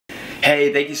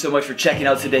Hey, thank you so much for checking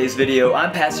out today's video.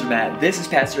 I'm Pastor Matt, this is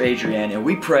Pastor Adrianne, and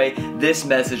we pray this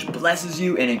message blesses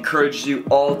you and encourages you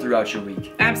all throughout your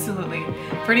week. Absolutely.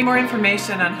 For any more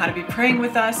information on how to be praying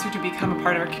with us or to become a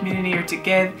part of our community or to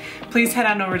give, please head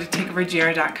on over to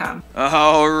takeovergr.com.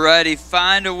 Alrighty,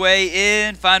 find a way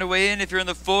in. If you're in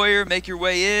the foyer, make your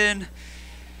way in.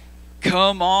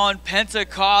 Come on,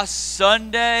 Pentecost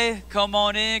Sunday. Come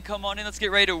on in. Let's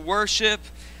get ready to worship.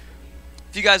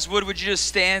 If you guys would you just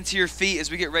stand to your feet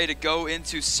as we get ready to go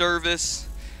into service?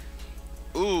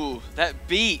 Ooh, that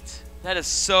beat. That is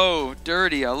so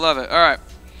dirty. I love it. All right.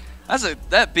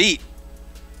 That beat.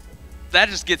 That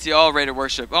just gets you all ready to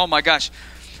worship. Oh my gosh.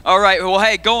 All right. Well,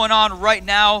 hey, going on right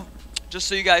now, just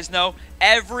so you guys know,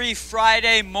 every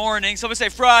Friday morning, somebody say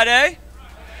Friday.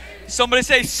 Somebody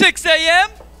say 6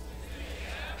 a.m.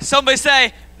 Somebody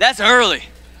say, that's early.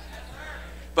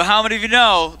 But how many of you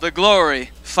know the glory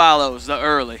follows the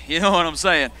early? You know what I'm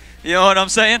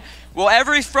saying? Well,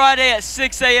 every Friday at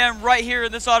 6 a.m. right here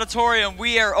in this auditorium,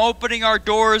 we are opening our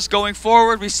doors going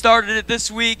forward. We started it this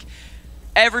week.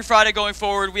 Every Friday going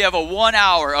forward, we have a 1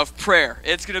 hour of prayer.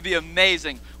 It's going to be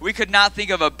amazing. We could not think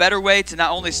of a better way to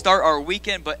not only start our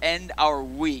weekend, but end our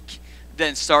week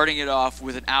than starting it off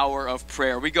with an hour of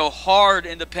prayer. We go hard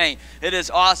in the paint. It is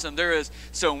awesome. There is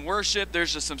some worship.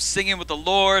 There's just some singing with the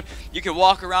Lord. You can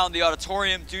walk around the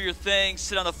auditorium, do your thing,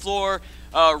 sit on the floor,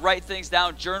 write things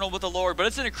down, journal with the Lord. But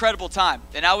it's an incredible time.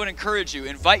 And I would encourage you,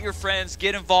 invite your friends,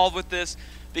 get involved with this,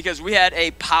 because we had a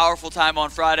powerful time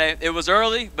on Friday. It was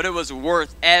early, but it was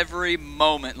worth every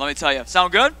moment, let me tell you.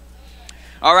 Sound good?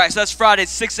 All right, so that's Friday,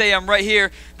 6 a.m. right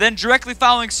here. Then directly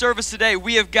following service today,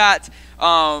 we have got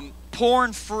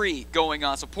Porn Free going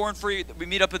on. So Porn Free, we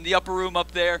meet up in the upper room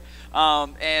up there,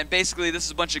 and basically this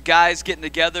is a bunch of guys getting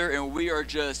together, and we are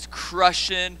just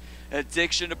crushing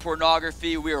addiction to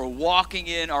pornography. We are walking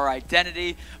in our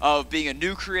identity of being a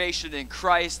new creation in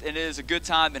Christ, and it is a good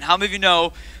time. And how many of you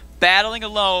know battling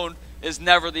alone is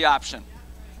never the option?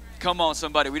 Come on,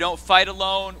 somebody. We don't fight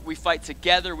alone. We fight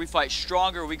together. We fight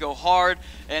stronger. We go hard,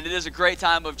 and it is a great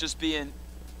time of just being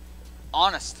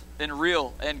honest and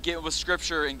real and getting with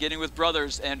scripture and getting with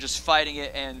brothers and just fighting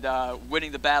it and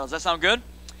winning the battles. Does that sound good?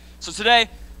 So today,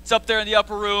 it's up there in the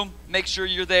upper room. Make sure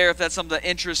you're there if that's something that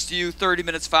interests you, 30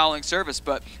 minutes following service.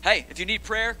 But hey, if you need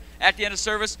prayer at the end of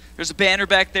service, there's a banner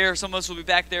back there. Some of us will be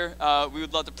back there. We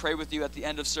would love to pray with you at the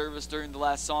end of service during the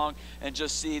last song and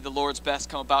just see the Lord's best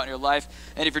come about in your life.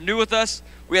 And if you're new with us,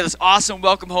 we have this awesome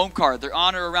welcome home card. They're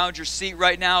on or around your seat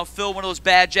right now. Fill one of those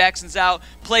bad Jacksons out.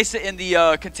 Place it in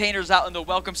the containers out in the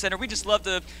welcome center. We just love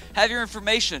to have your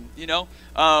information, be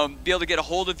able to get a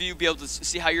hold of you, be able to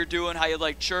see how you're doing, how you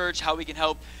like church, how we can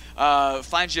help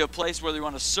find you a place whether you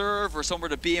want to serve or somewhere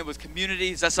to be in with community.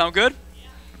 Does that sound good? Yeah.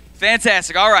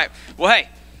 Fantastic. All right. Well, hey,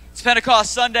 it's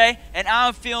Pentecost Sunday, and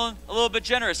I'm feeling a little bit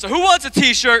generous. So who wants a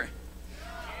T-shirt?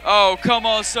 Oh, come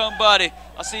on, somebody.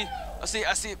 I see.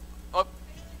 Oh,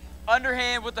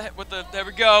 underhand with the. There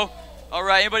we go. All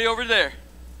right. Anybody over there?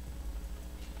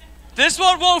 This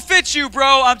one won't fit you,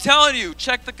 bro. I'm telling you.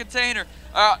 Check the container.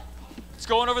 It's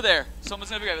going over there.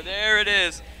 Someone's gonna be over there. It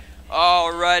is.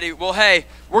 Alrighty. Well, hey,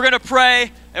 we're going to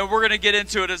pray and we're going to get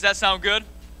into it. Does that sound good?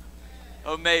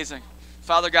 Amazing.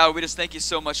 Father God, we just thank you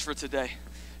so much for today.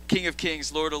 King of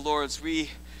Kings, Lord of Lords, we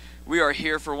are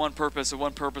here for one purpose and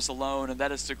one purpose alone, and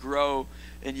that is to grow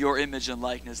in your image and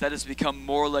likeness. That is to become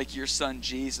more like your son,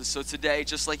 Jesus. So today,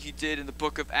 just like you did in the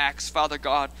book of Acts, Father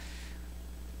God,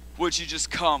 would you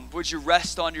just come? Would you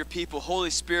rest on your people? Holy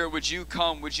Spirit, would you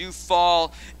come? Would you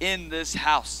fall in this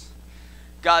house?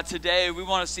 God, today we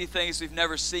want to see things we've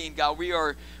never seen. God, we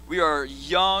are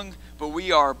young, but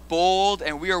we are bold,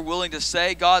 and we are willing to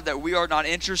say, God, that we are not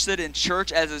interested in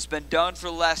church as it's been done for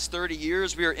the last 30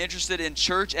 years. We are interested in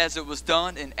church as it was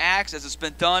done in Acts, as it's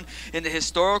been done in the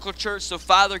historical church. So,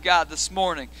 Father God, this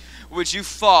morning, would you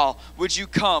fall? Would you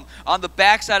come on the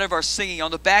backside of our singing, on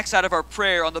the backside of our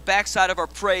prayer, on the backside of our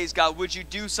praise, God? Would you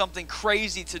do something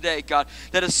crazy today, God,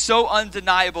 that is so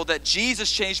undeniable that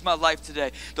Jesus changed my life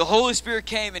today? The Holy Spirit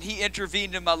came and he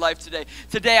intervened in my life today.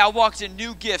 Today I walked in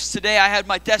new gifts. Today I had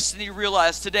my destiny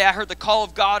realized. Today I heard the call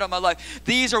of God on my life.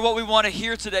 These are what we want to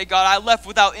hear today, God. I left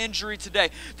without injury today.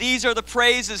 These are the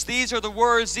praises. These are the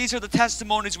words. These are the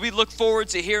testimonies we look forward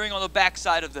to hearing on the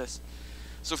backside of this.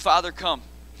 So, Father, come.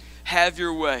 Have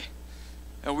your way,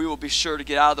 and we will be sure to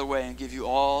get out of the way and give you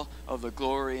all of the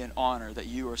glory and honor that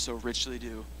you are so richly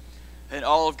due. And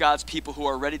all of God's people who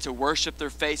are ready to worship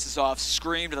their faces off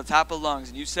screamed at the top of lungs,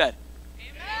 and you said,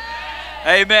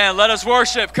 Amen. Amen. Let us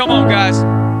worship. Come on, guys.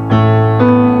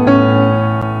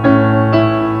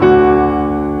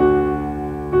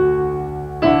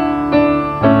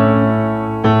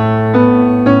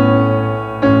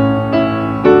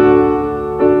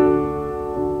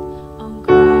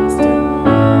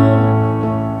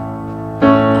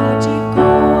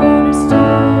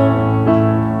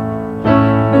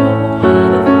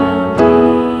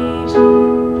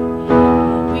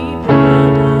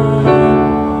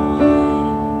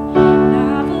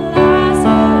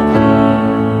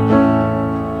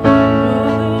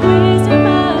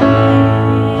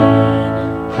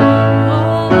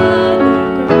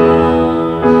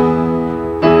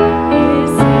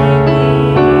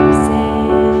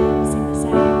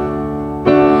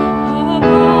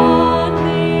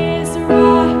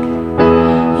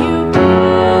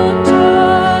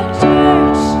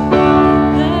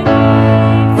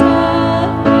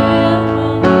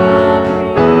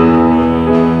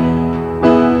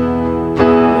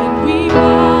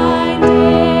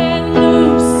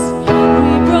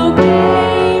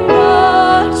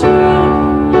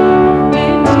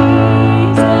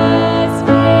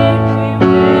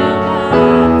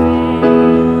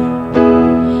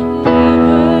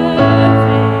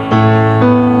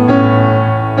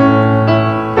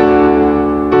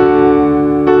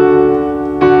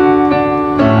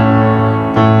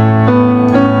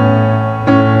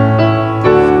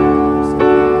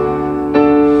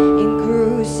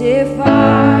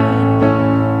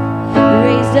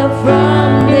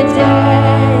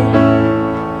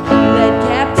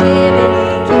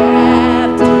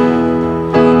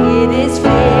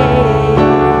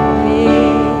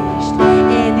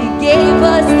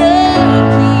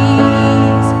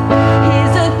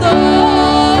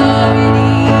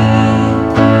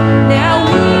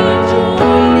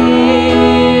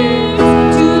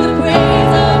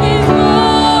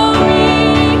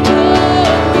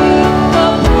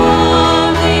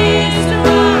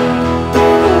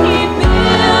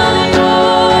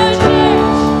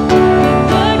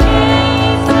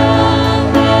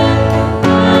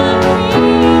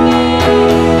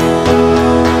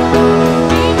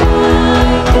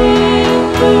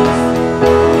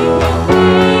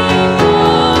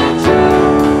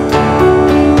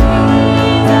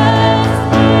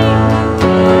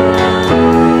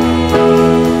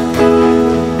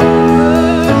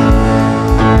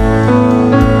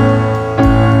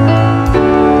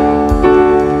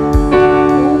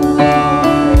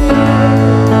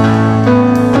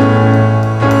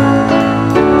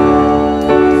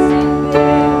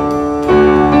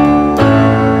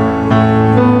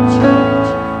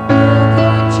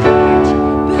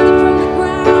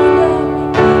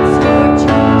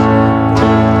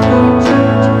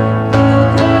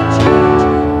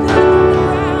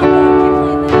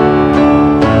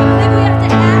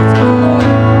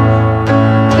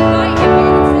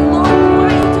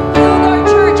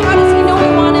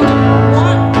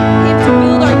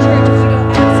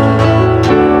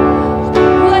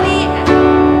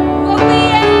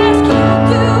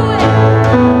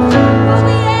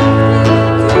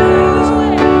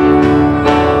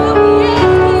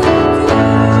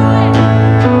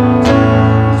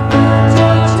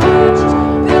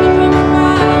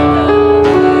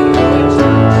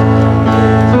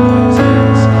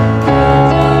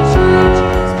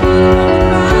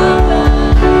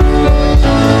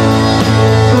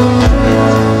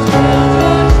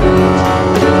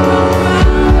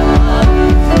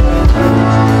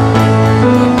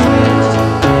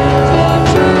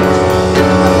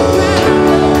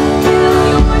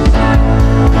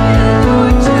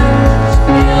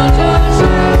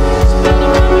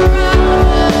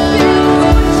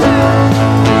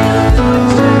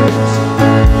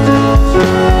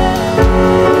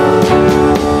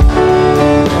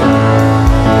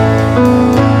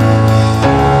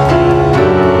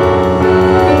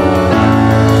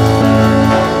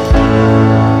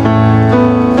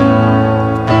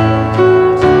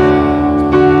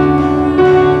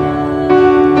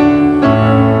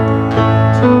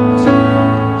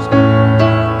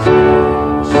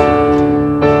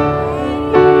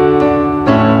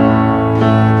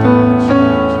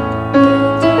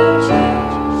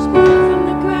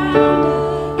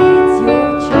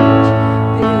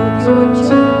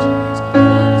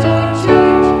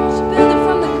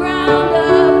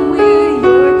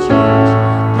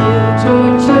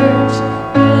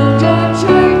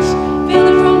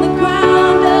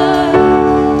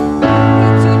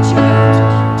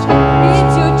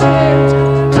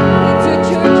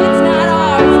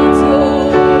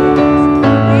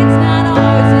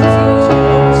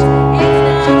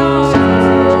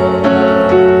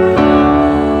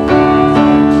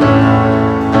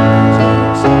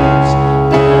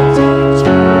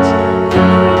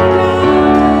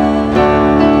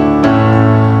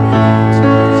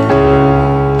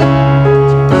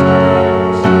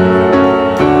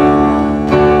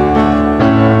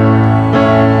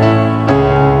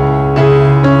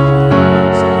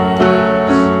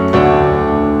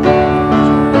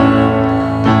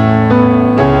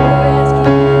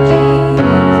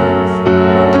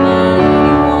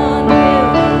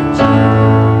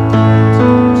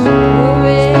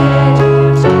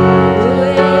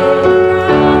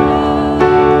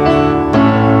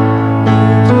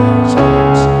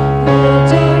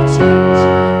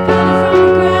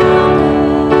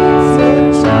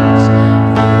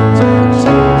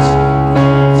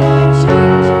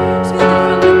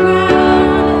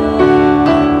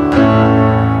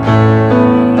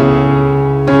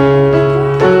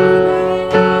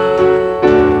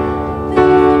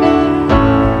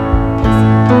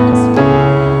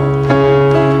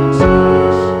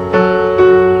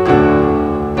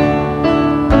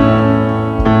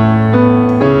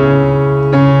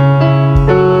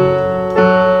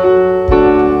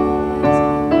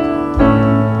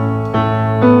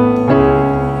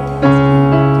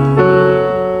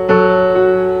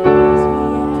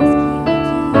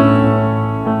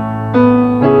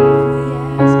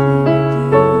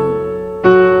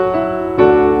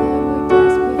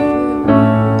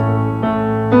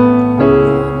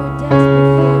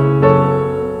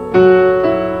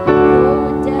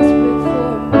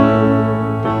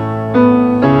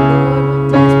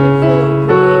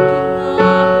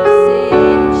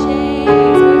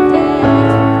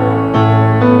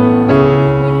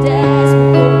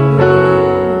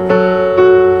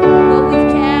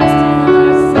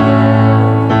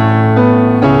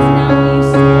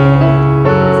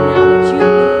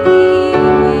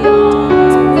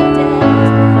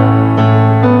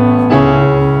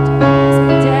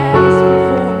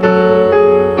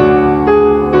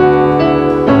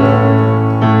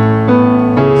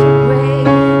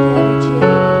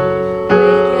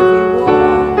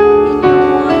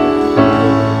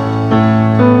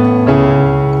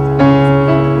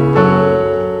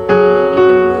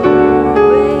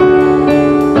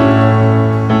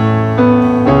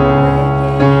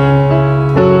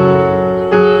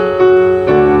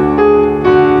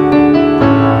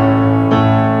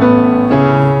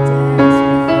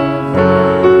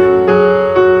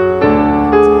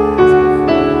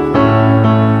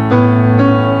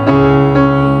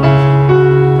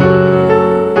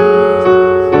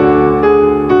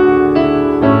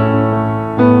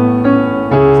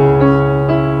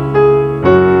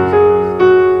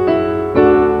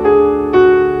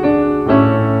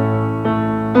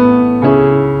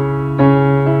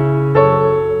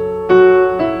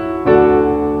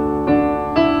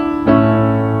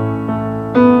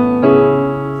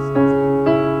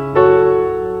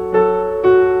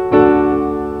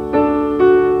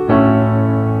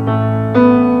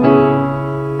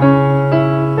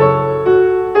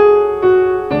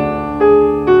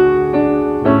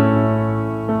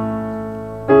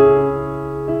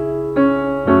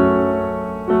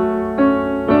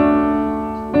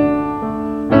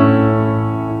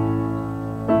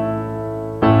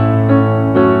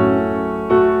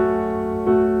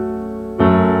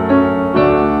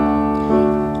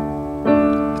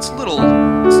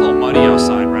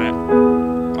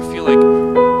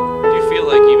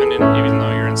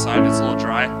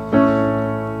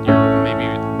 why. Maybe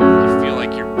you feel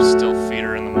like your still feet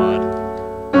are in the mud.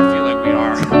 I feel like we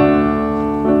are.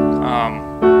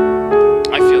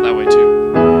 I feel that way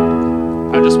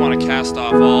too. I just want to cast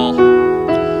off all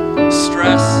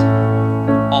stress,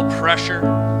 all pressure,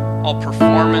 all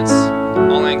performance,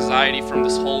 all anxiety from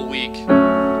this whole week,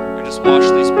 and just wash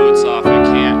these boots off. I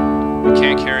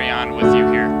can't carry on with you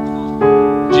here.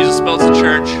 Jesus builds a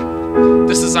church.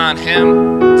 This is on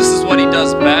him. This is what he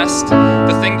does best.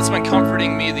 The thing that's been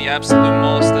comforting me the absolute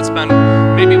most, that's been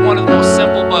maybe one of the most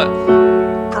simple but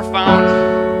profound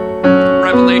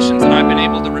revelations that I've been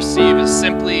able to receive, is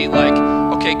simply like,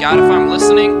 okay, God, if I'm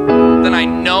listening, then I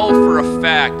know for a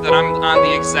fact that I'm on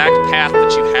the exact path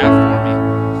that you have for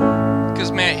me.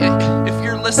 Because, man, if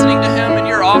you're listening to him and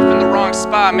you're off in the wrong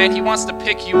spot, man, he wants to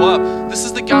pick you up. This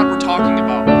is the God we're talking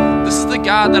about. This is the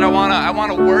God that I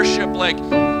wanna worship. Like,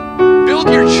 build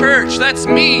your church. That's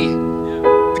me.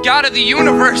 The God of the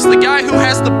universe, the guy who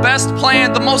has the best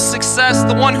plan, the most success,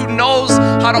 the one who knows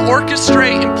how to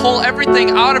orchestrate and pull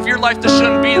everything out of your life that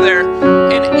shouldn't be there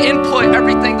and input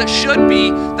everything that should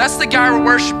be. That's the guy we're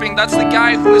worshiping. That's the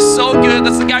guy who is so good.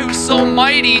 That's the guy who's so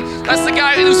mighty. That's the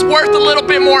guy who's worth a little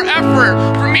bit more effort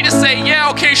for me to say,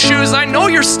 yeah, okay, Shoes, I know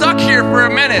you're stuck here for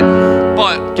a minute,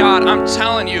 but God, I'm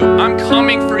telling you, I'm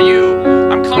coming for you.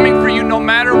 I'm coming for you no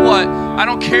matter what. I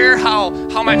don't care how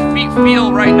my feet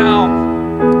feel right now.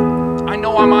 I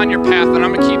know I'm on your path and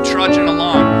I'm gonna keep trudging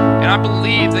along. And I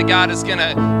believe that God is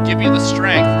gonna give you the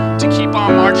strength to keep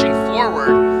on marching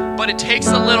forward. But it takes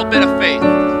a little bit of faith.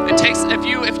 It takes, if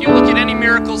you look at any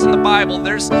miracles in the Bible,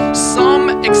 there's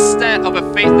some extent of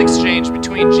a faith exchange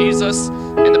between Jesus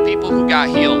and the people who got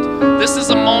healed. This is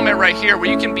a moment right here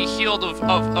where you can be healed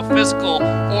of physical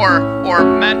or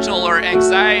mental or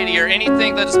anxiety or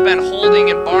anything that has been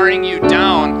holding and barring you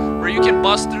down, where you can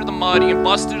bust through the mud, you can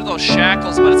bust through those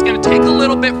shackles, but it's going to take a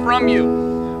little bit from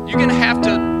you. You're going to have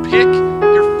to pick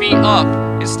your feet up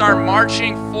and start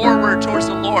marching forward towards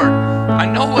the Lord. I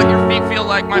know what your feet feel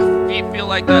like. My feet feel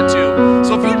like that too.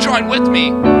 So if you join with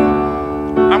me,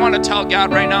 I want to tell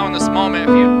God right now in this moment,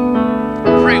 if you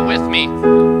pray with me,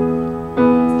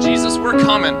 Jesus, we're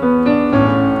coming.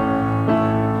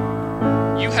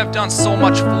 You have done so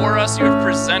much for us. You have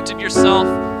presented yourself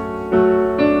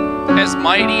as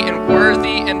mighty and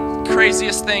worthy, and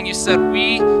craziest thing, you said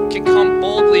we can come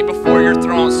boldly before your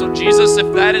throne. So Jesus,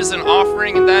 if that is an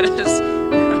offering and that is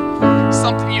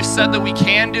something you said that we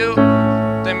can do,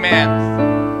 then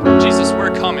man, Jesus,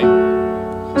 we're coming.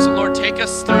 So Lord, take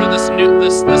us through this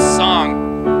song.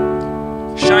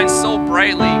 Shine so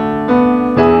brightly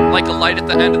like a light at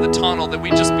the end of the tunnel, that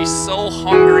we just be so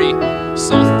hungry,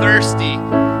 so thirsty,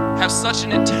 have such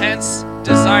an intense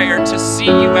desire to see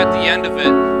you at the end of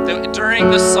it, that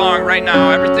during this song right now,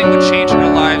 everything would change in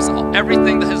our lives.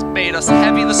 Everything that has made us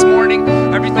heavy this morning,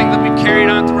 everything that we've carried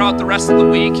on throughout the rest of the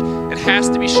week, it has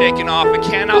to be shaken off. It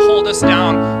cannot hold us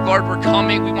down. Lord, we're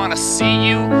coming. We want to see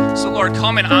you. So Lord,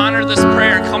 come and honor this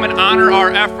prayer. Come and honor our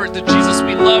effort. That Jesus,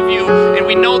 we love you and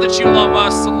we know that you love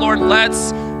us. So Lord,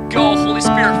 let's go. Holy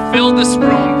Spirit, fill this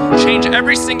room. Change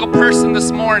every single person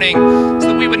this morning so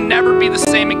that we would never be the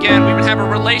same again. We would have a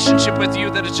relationship with you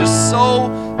that is just so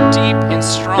deep and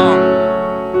strong.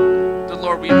 That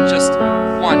Lord, we would just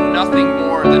want nothing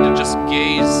more than to just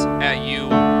gaze at you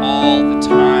all the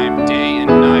time, day and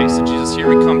night. So Jesus, here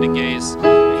we come to gaze.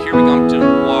 And here we come to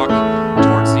walk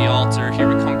towards the altar. Here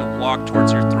we come to walk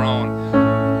towards your throne.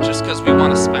 Just because we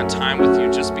want to spend time with you,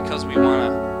 just because we want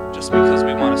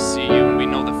to see you, and we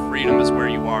know that freedom is where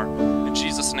you are. In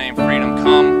Jesus' name, freedom,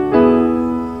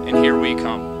 come, and here we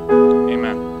come.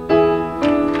 Amen.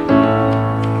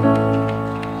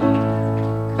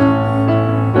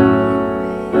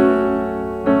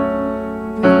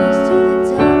 Bring us to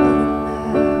the table.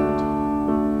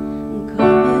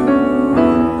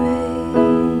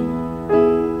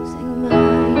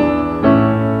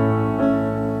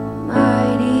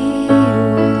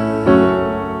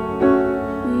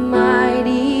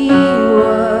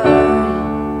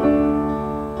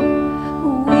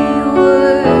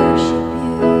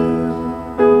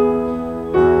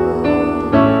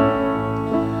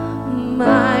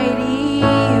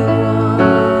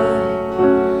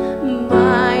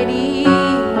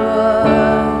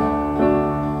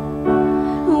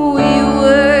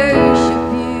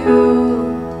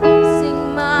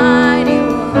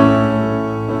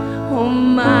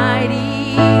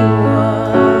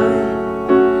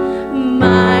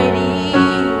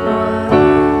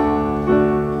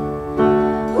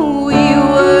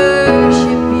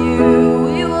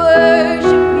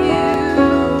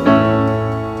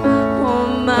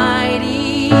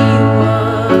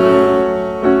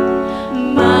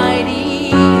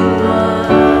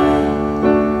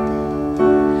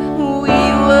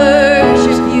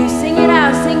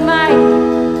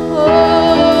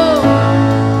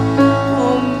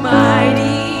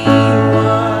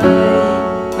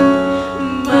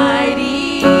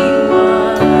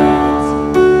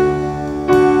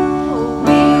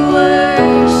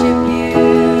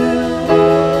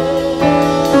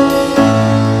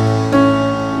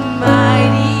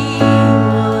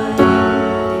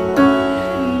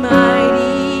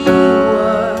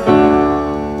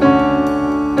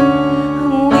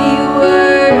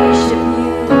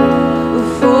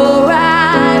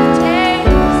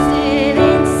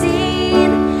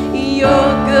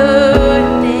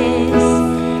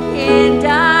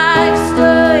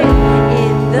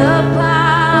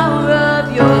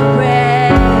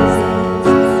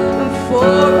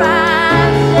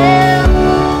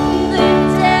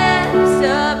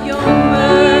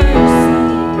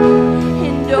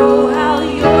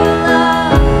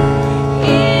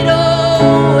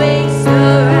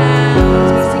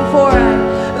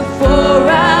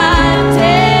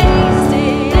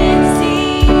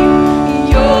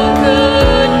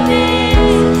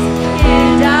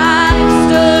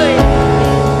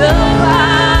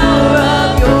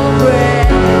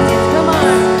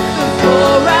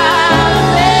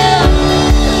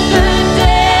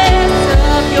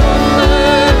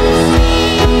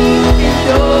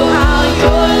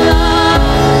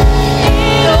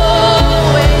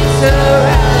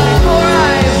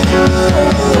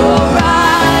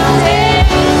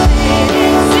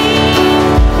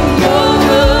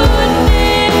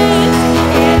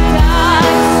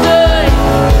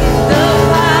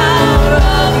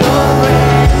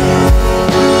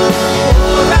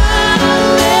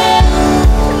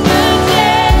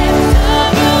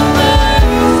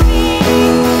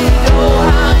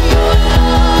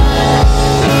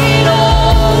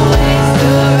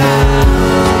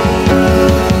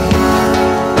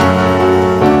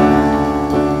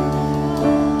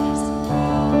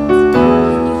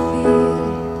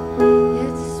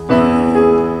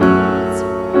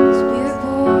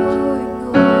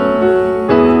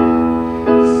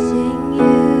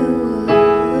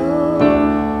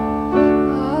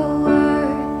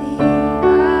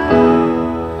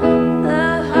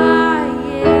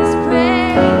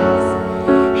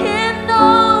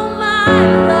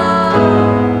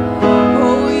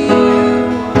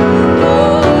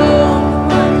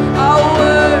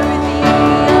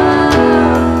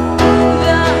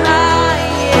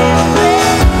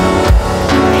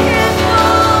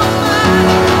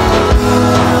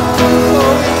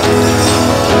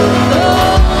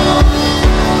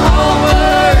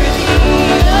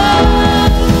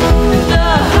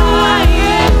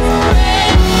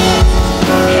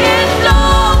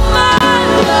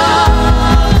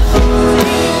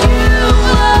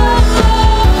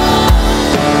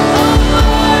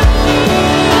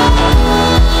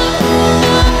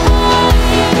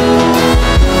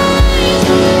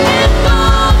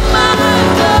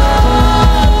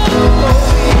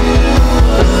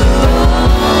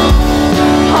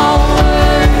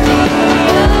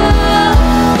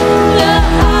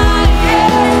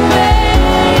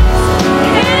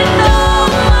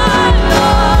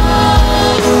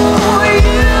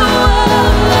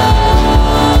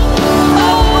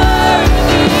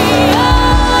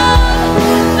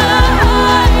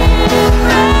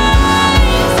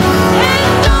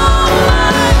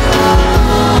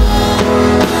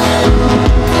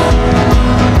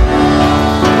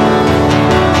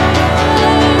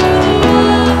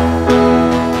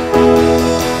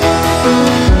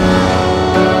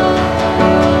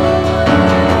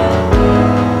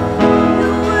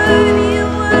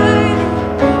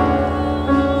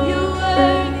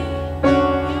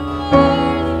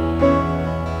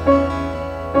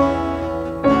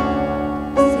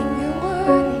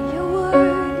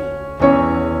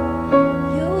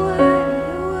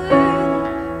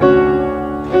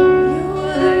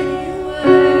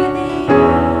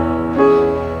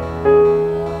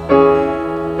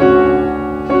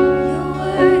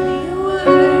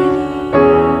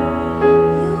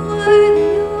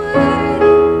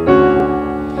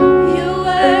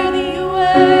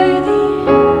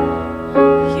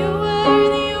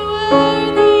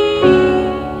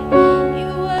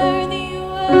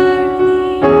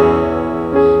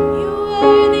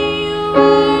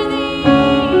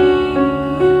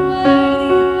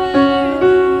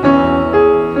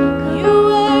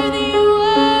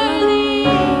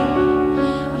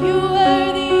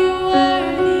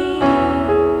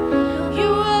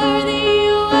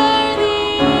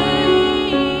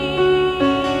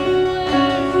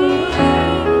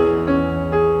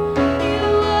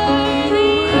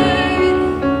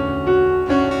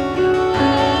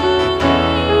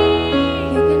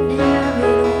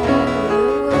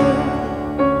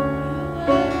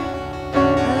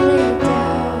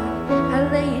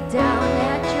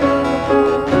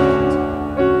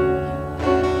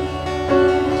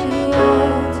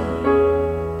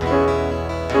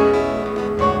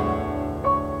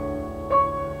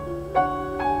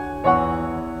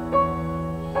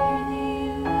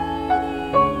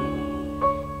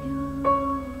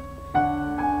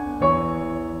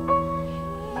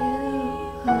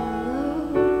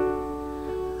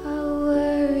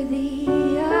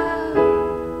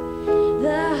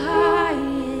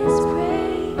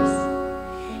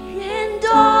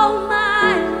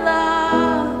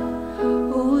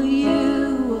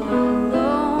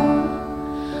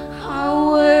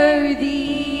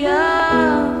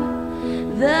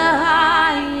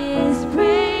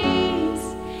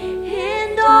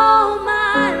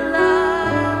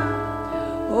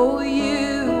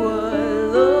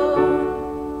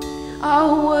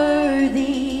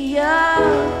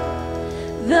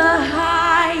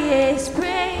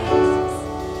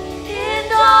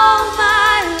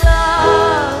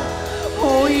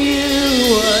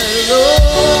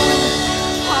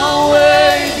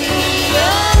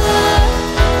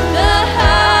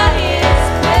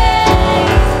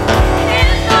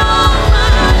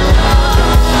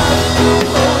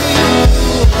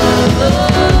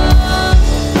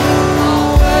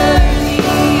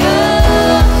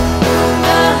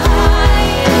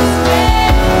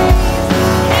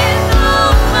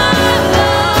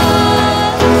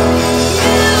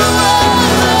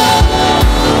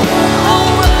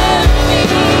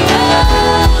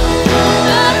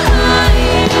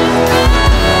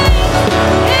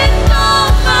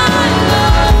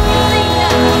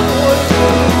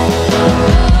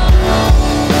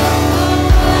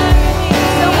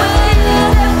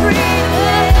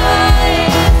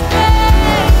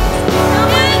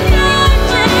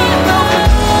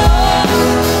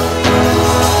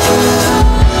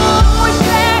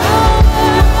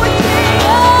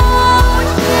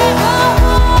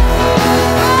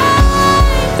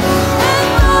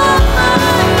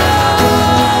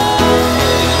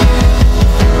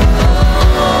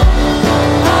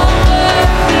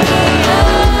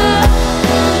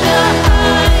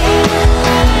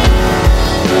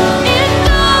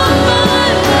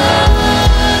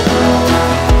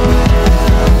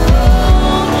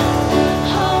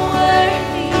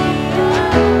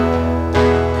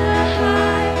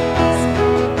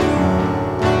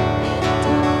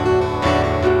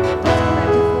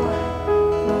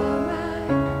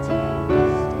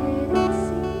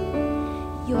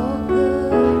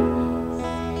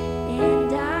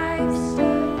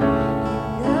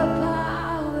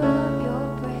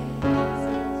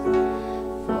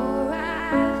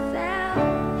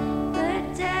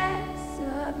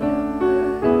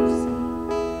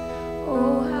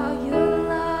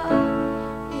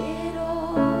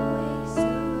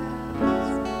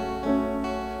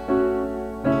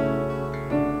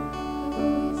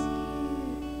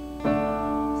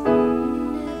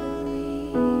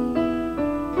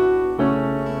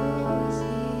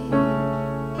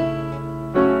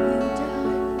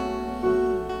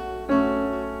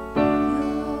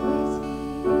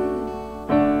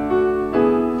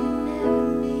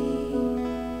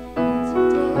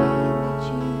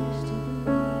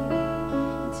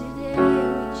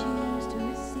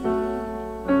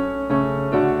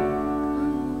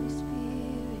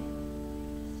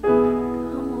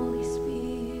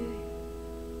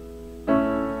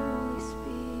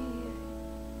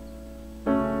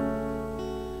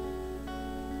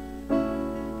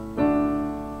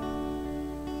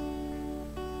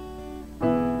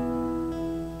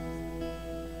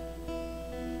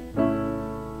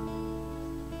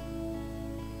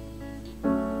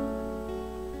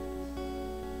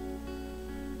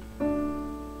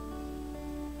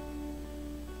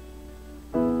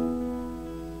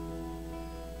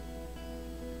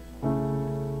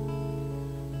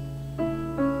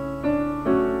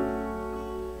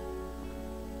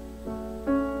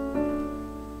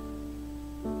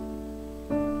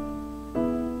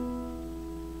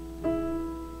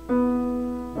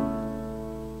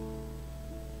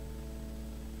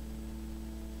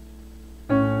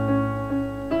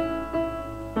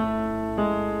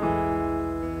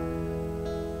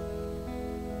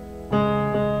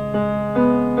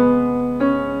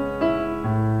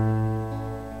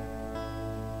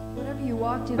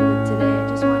 walked in with today, I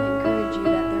just want to encourage you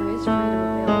that there is freedom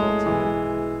available to you.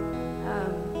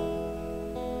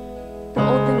 The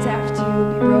old things have to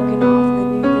be broken off, the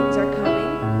new things are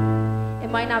coming. It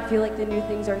might not feel like the new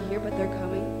things are here, but they're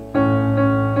coming.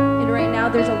 And right now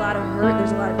there's a lot of hurt,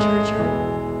 there's a lot of church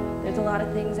hurt, there's a lot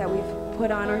of things that we've put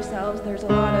on ourselves, there's a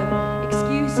lot of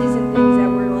excuses and things that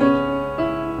we're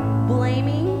like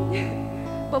blaming.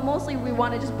 But mostly we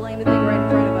want to just blame the thing right in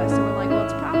front of us. So we're like, well,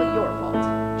 it's probably your fault,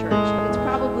 church. It's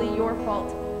probably your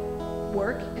fault,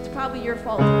 work. It's probably your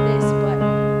fault, this. But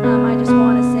I just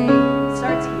want to say, it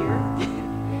starts here.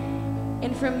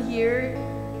 And from here,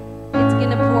 it's going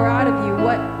to pour out of you.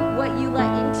 What you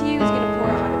let into you is going to pour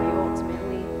out of you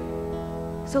ultimately.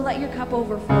 So let your cup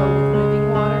overflow with living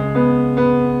water.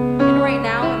 And right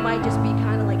now, it might just be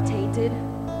kind of like tainted.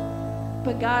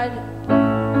 But God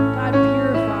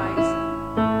purifies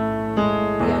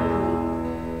the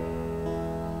unclean.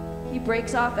 He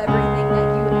breaks off everything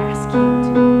that you ask him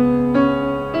to.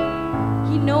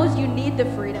 He knows you need the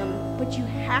freedom, but you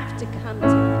have to come to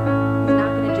him. He's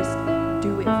not going to just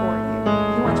do it for you.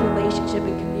 He wants relationship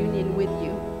and communion with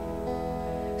you.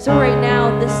 So right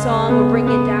now, this song will bring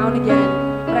it down again,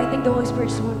 but I think the Holy Spirit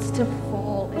just wants to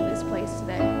fall in this place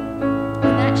today. And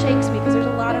that shakes me because there's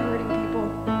a lot of hurting people.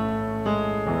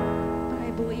 But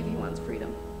I believe he wants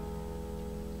freedom.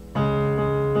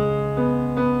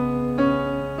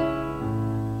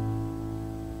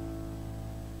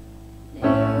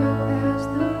 Narrow as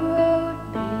the road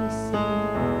may seem,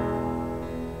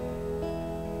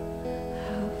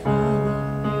 I'll follow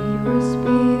where your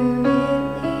spirit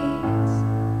leads.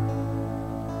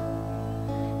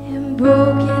 And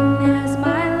broken as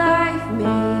my life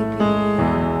may be,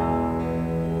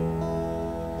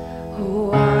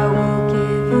 oh, I will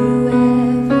give you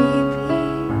every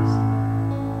piece.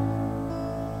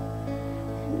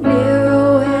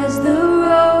 Narrow as the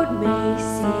road may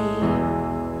seem,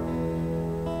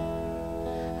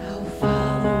 I'll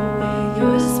follow where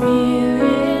your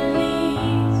spirit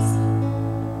leads.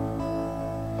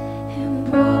 And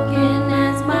broken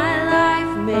as my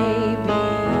life may be,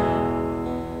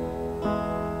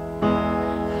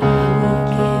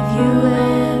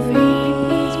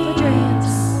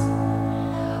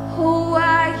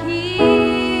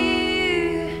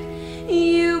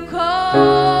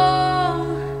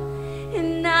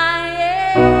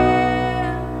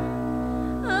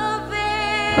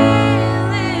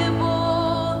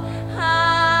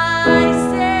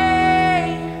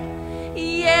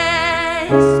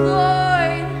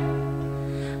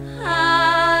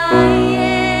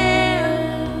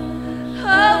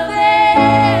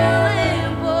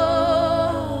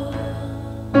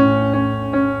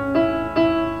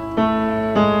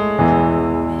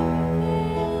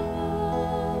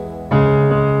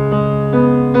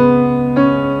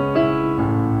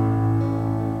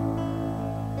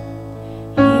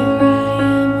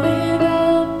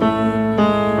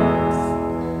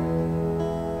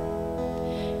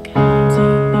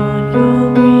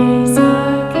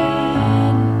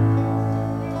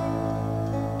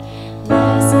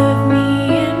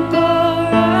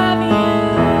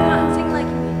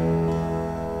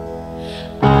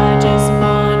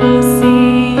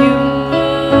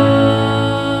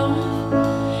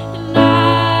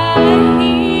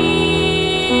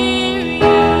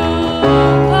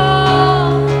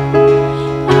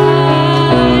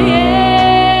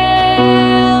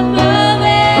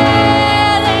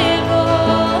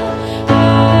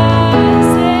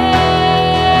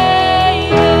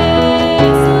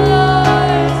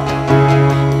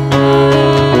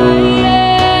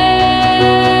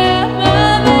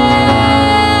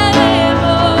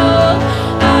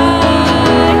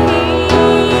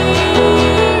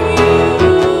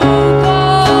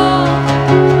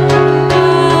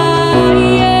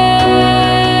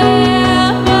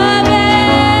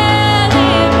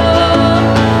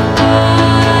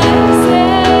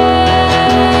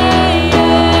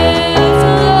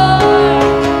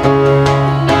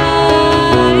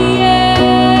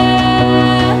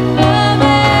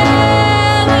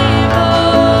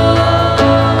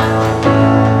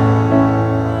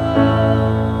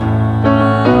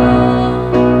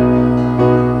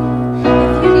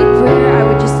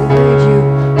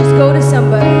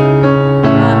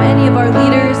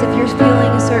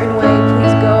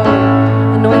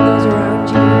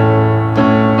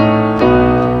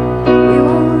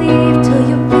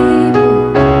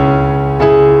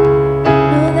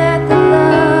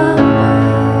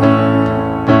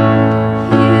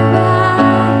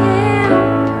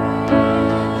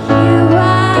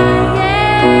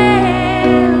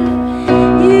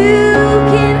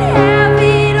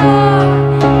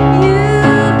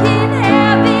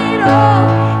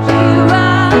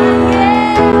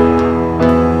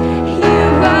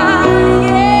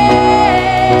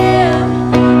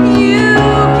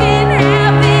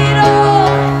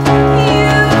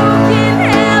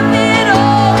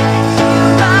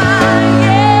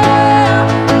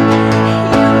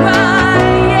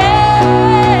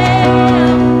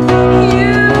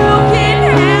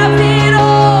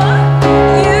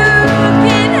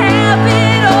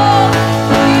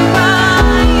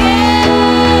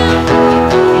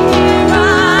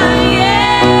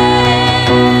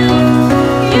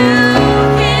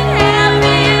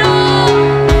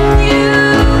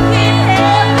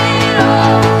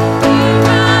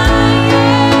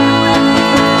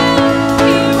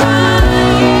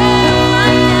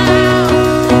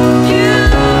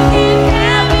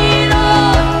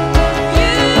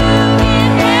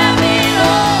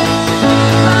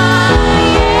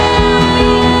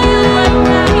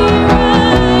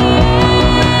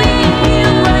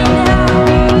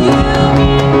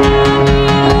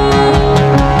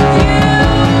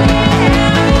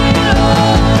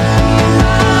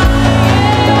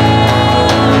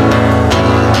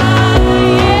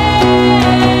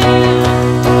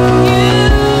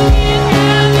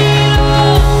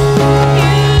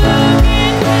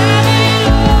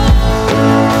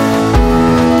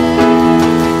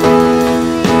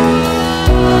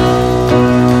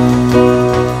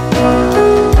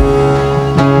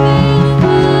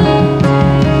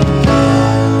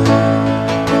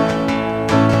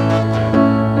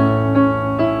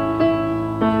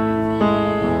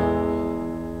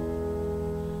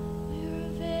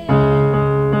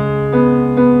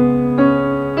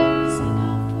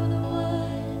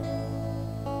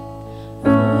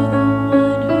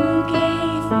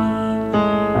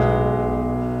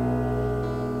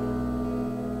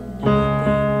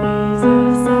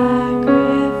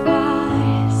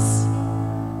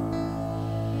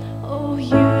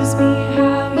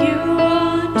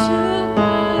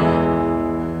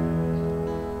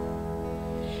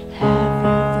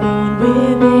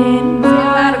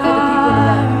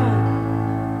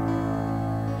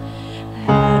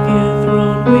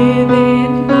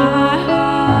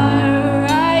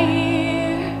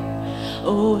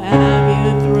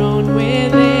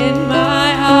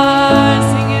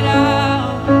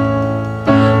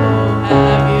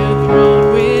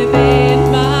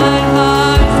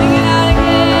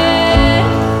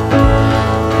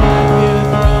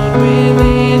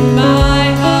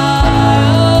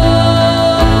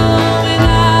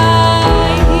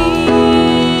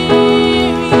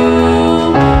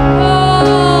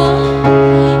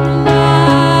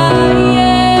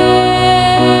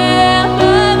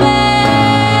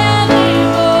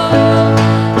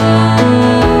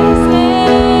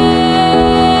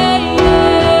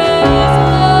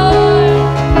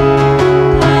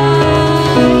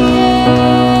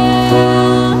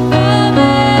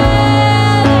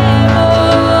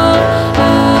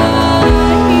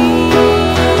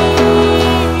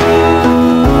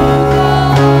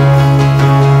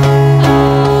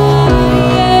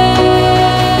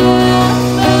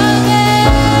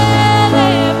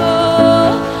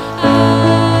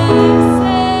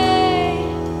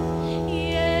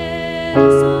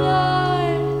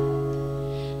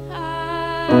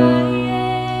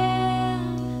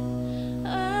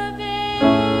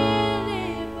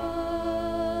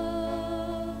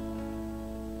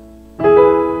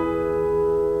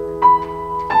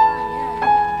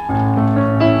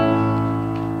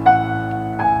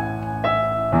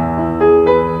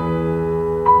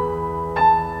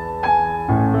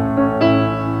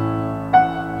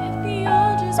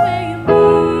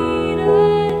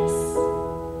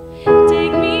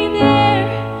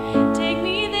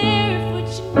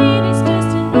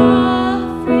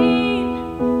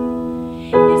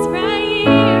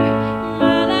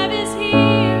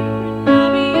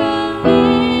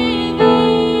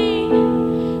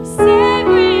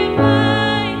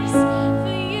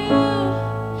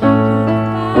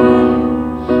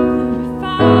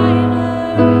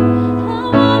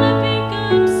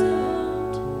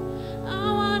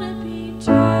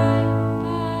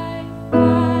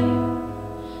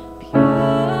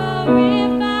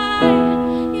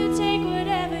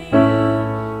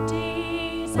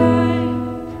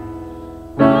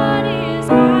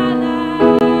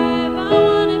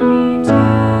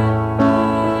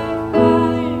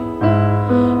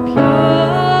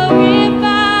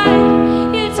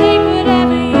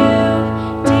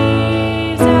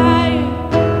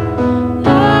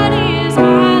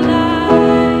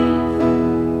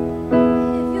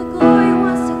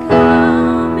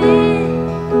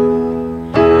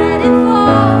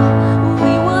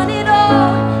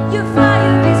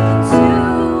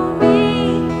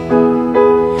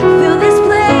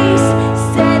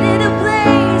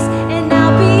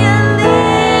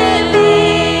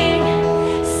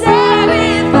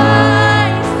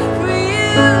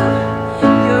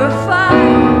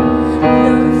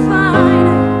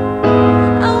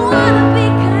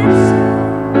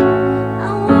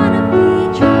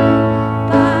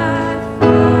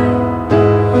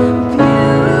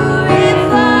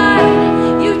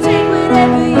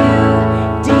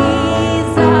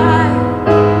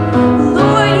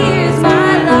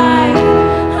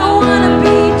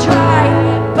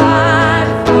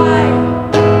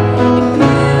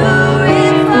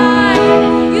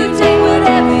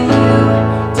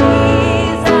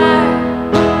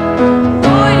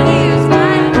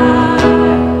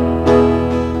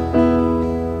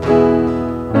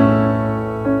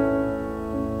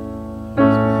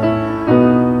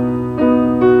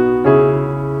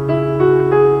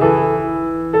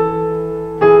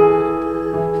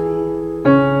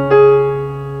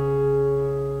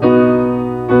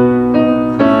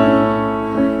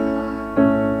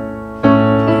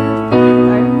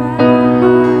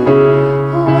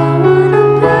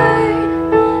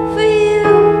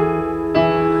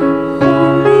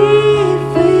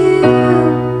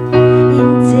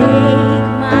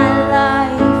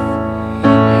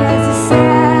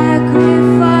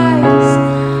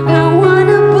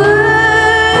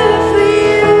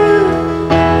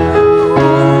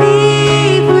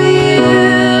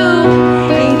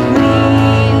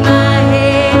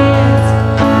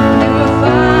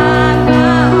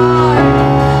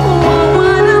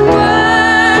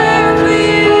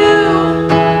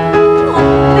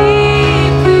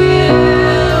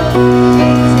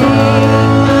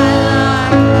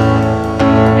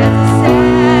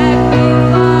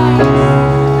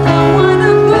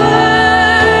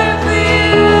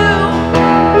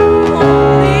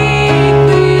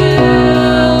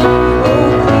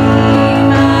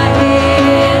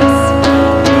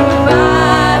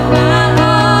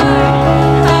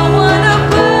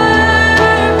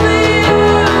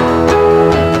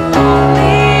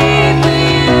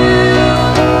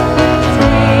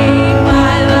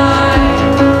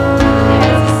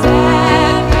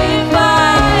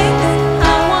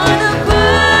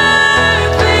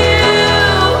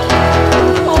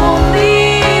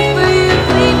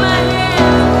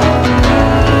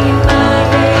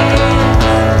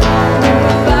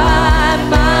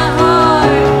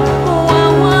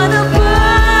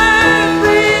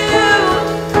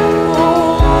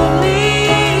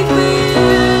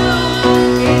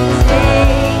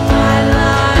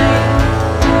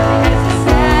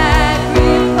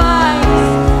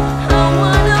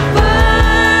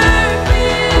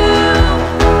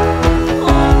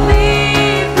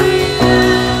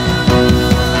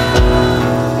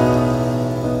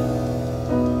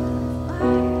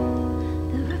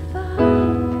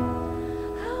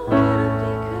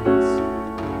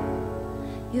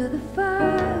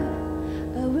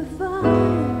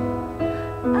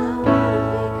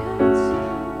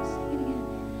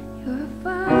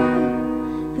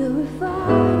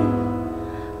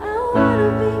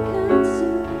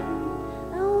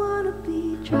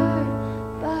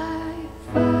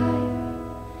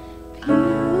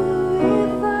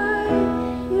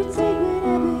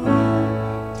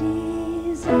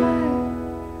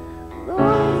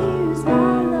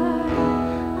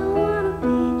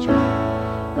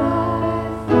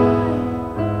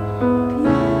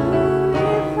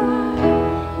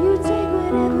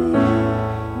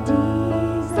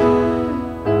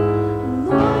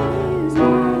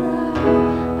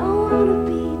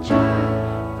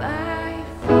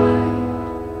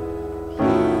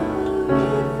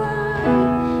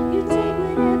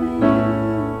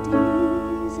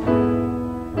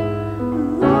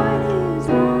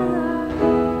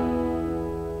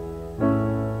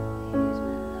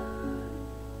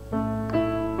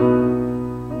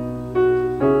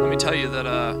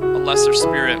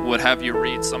 would have you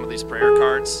read some of these prayer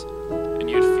cards, and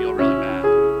you'd feel really bad.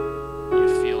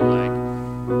 You'd feel like,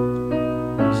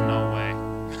 there's no way.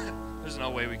 There's no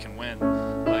way we can win.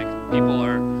 Like, people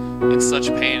are in such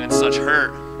pain and such hurt.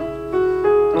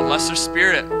 A lesser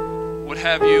spirit would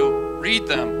have you read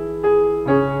them,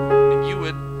 and you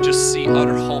would just see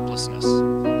utter hopelessness.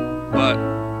 But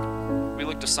we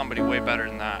look to somebody way better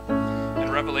than that. In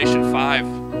Revelation 5,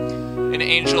 an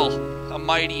angel, a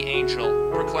mighty angel,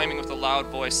 proclaiming with a loud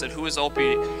voice, said, who is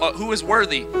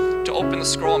worthy to open the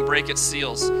scroll and break its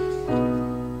seals?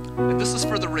 And this is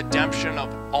for the redemption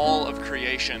of all of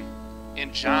creation.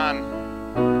 In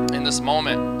John, in this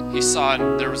moment, he saw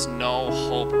there was no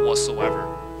hope whatsoever.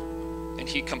 And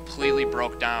he completely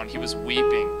broke down. He was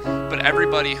weeping. But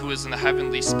everybody who was in the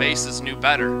heavenly spaces knew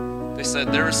better. They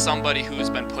said, there is somebody who has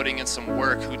been putting in some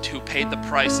work, who paid the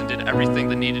price and did everything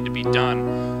that needed to be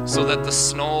done so that the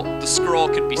scroll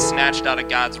could be snatched out of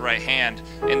God's right hand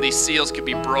and these seals could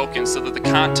be broken so that the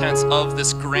contents of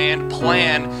this grand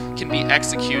plan can be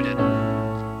executed.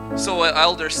 So an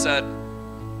elder said,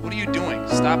 what are you doing?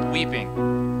 Stop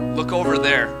weeping. Look over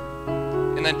there.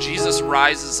 And then Jesus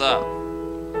rises up,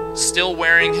 still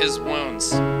wearing his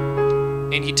wounds,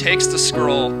 and he takes the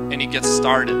scroll and he gets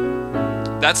started.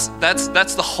 That's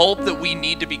the hope that we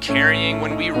need to be carrying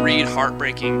when we read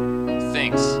heartbreaking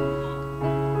things.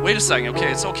 Wait a second,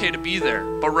 okay, it's okay to be there,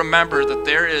 but remember that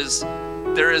there is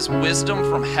wisdom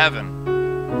from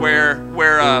heaven where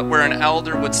an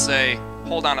elder would say,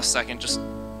 hold on a second, just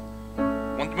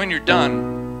when you're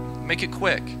done, make it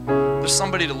quick. There's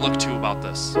somebody to look to about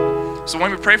this. So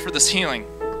when we pray for this healing,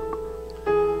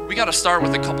 we got to start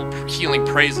with a couple healing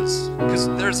praises, because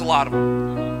there's a lot of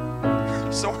them.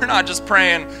 So we're not just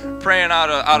praying out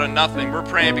of nothing. We're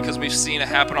praying because we've seen it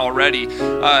happen already.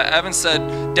 Evan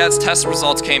said Dad's test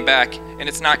results came back and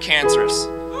it's not cancerous.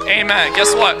 Amen.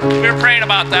 Guess what? We were praying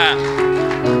about that,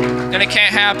 and it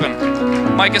can't happen.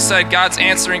 Micah said God's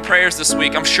answering prayers this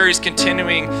week. I'm sure he's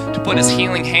continuing to put his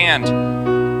healing hand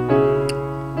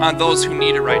on those who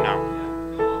need it right now.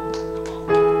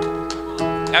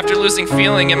 After losing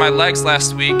feeling in my legs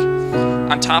last week,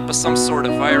 on top of some sort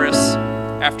of virus,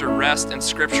 after rest and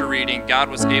scripture reading, God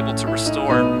was able to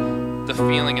restore the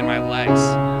feeling in my legs.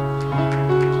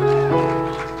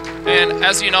 And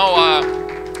as you know,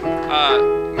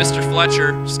 Mr.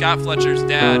 Fletcher, Scott Fletcher's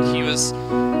dad, he was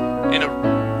in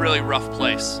a really rough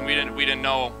place. We didn't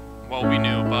know, well, we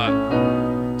knew,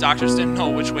 but doctors didn't know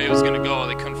which way it was going to go.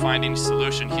 They couldn't find any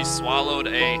solution. He swallowed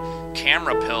a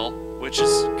camera pill, which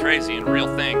is crazy and real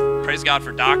thing. Praise God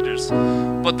for doctors.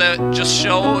 But that just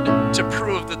showed to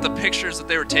prove that the pictures that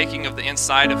they were taking of the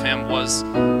inside of him was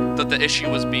that the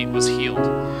issue was healed.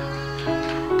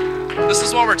 This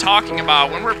is what we're talking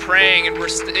about when we're praying and we're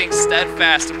staying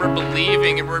steadfast and we're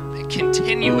believing and we're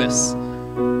continuous.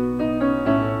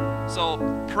 So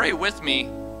pray with me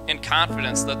in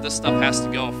confidence that this stuff has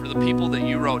to go. For the people that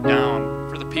you wrote down,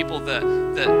 for the people that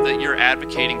you're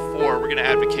advocating for, we're going to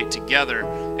advocate together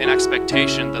in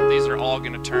expectation that these are all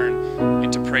going to turn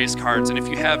into praise cards. And if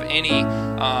you have any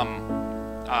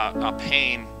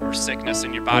pain or sickness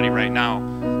in your body right now,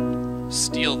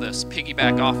 steal this,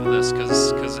 piggyback off of this,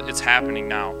 because it's happening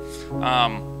now.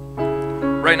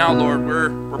 Right now, Lord,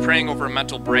 we're praying over a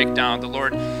mental breakdown. The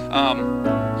Lord,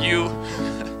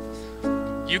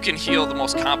 you can heal the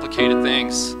most complicated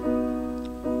things,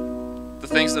 the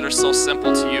things that are so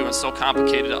simple to you and so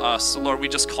complicated to us. So Lord, we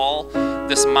just call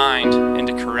this mind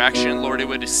into correction. Lord, it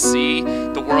would see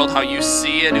the world how you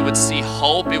see it. It would see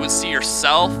hope. It would see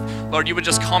yourself. Lord, you would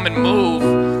just come and move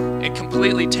and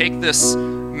completely take this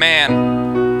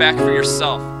man back for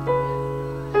yourself.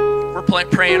 We're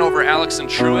praying over Alex and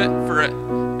Truett for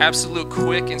an absolute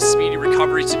quick and speedy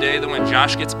recovery today, that when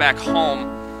Josh gets back home,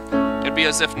 it'd be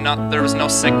as if there was no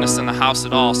sickness in the house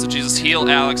at all. So Jesus, heal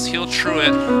Alex, heal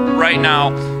Truett right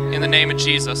now in the name of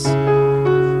Jesus.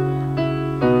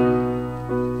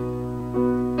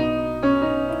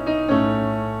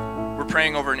 We're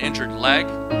praying over an injured leg.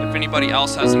 If anybody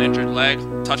else has an injured leg,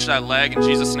 touch that leg in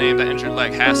Jesus' name. That injured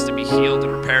leg has to be healed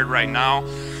and repaired right now.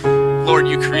 Lord,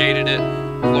 you created it.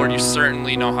 Lord, you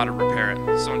certainly know how to repair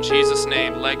it. So in Jesus'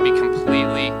 name, leg be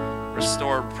completely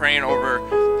restored. We're praying over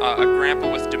a grandpa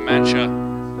with dementia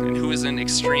and who is in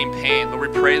extreme pain. Lord,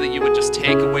 we pray that you would just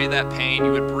take away that pain.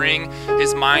 You would bring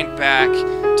his mind back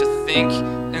to think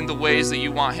in the ways that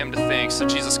you want him to think. So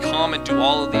Jesus, come and do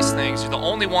all of these things. You're the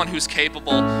only one who's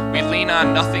capable. We lean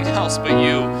on nothing else but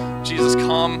you. Jesus,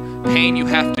 come. Pain, you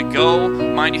have to go.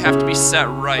 Mind, you have to be set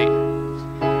right.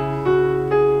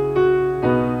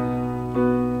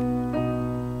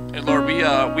 And Lord,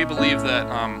 we believe that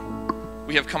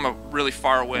we have come a really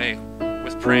far way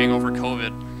with praying over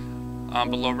COVID.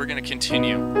 But Lord, we're going to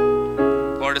continue.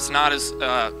 Lord, it's not as,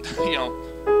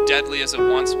 deadly as it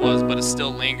once was, but it's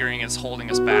still lingering. It's holding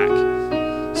us back.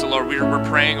 So Lord, we're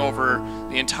praying over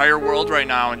the entire world right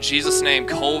now. In Jesus' name,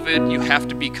 COVID, you have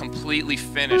to be completely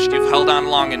finished. You've held on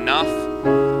long enough.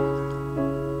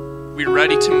 We're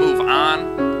ready to move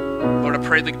on. Lord, I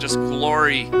pray that just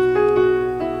glory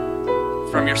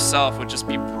from yourself would just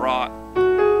be brought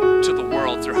to the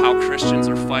world through how Christians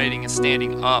are fighting and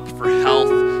standing up for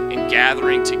health and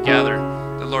gathering together.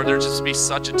 That, Lord, there just be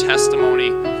such a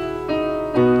testimony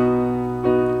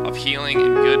of healing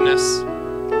and goodness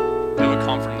that would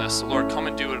come from this. So Lord, come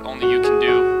and do what only you can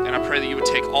do. And I pray that you would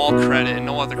take all credit, and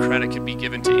no other credit could be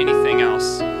given to anything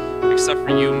else except for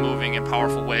you moving in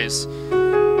powerful ways.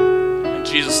 In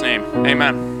Jesus' name,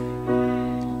 amen.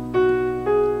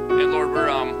 And Lord, we're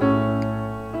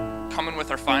coming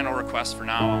with our final request for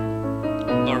now.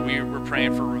 Lord, we're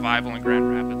praying for revival in Grand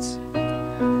Rapids.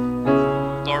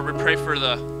 Lord, we pray for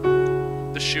the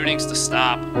shootings to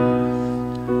stop.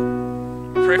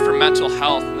 We pray for mental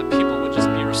health and that people would just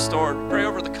be restored. We pray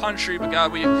over the country, but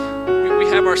God, we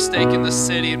have our stake in this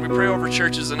city, and we pray over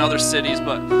churches in other cities,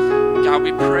 but God,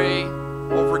 we pray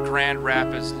over Grand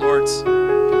Rapids. Lord,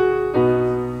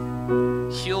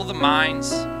 heal the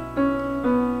minds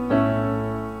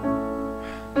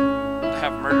that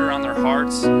have murder on their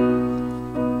hearts.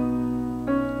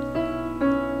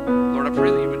 Lord, I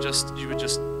pray that you would just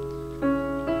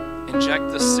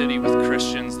inject this city with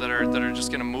Christians that are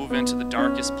just going to move into the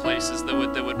darkest places, that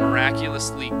would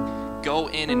miraculously go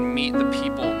in and meet the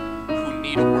people who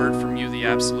need a word from you the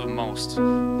absolute most.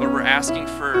 Lord, we're asking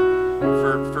for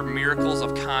miracles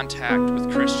of contact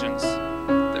with Christians,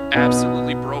 the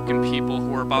absolutely broken people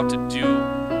who are about to do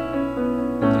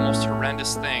the most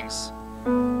horrendous things.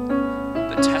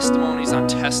 The testimonies on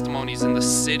testimonies in the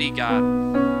city, God,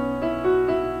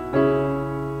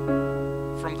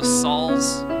 from the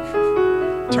Sauls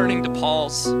turning to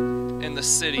Pauls in the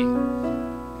city.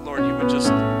 Lord, you would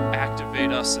just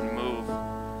activate us and move.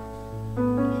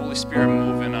 Holy Spirit,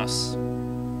 move in us.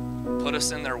 Put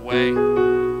us in their way.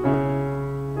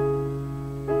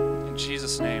 In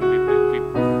Jesus' name,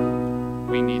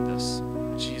 we need this.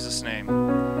 In Jesus' name,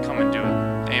 come and do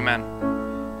it. Amen.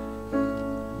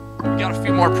 We got a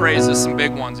few more praises, some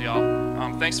big ones, y'all.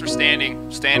 Thanks for standing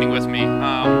with me,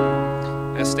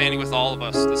 and standing with all of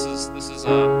us. This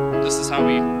is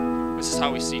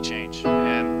how we see change,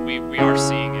 and we are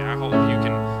seeing it. I hope you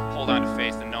can hold on to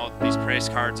faith and know that these praise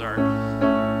cards are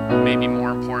maybe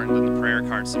more important than the prayer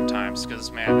cards sometimes,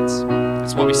 because man,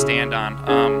 it's what we stand on.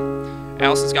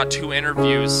 Allison's got 2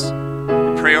 interviews.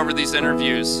 We pray over these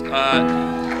interviews.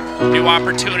 New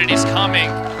opportunities coming.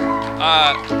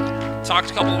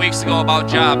 Talked a couple weeks ago about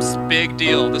jobs. Big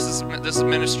deal. This is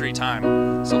ministry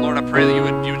time. So Lord, I pray that you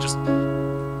would just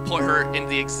put her in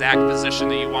the exact position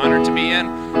that you want her to be in,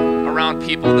 around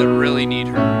people that really need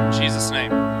her. In Jesus'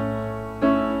 name.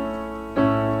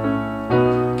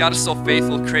 God is so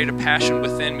faithful to create a passion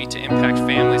within me to impact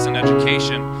families and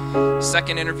education.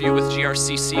 2nd interview with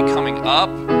GRCC coming up.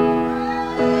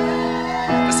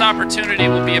 This opportunity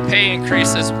will be a pay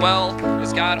increase, as well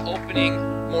as God opening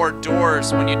more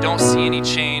doors when you don't see any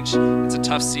change. It's a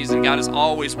tough season. God is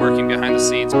always working behind the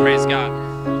scenes. Praise God.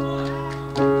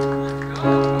 I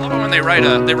love it when they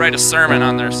write a sermon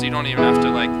on there, so you don't even have to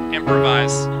like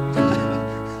improvise.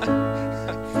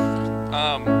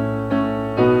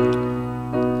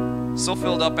 So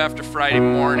filled up after Friday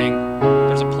morning.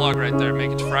 There's a plug right there.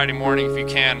 Make it to Friday morning if you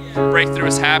can. Breakthrough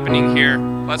is happening here.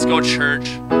 Let's go, church.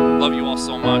 Love you all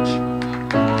so much.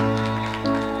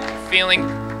 Feeling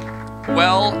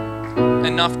well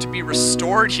enough to be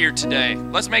restored here today.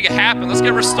 Let's make it happen. Let's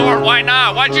get restored. Why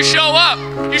not? Why'd you show up?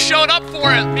 You showed up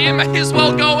for it. You may as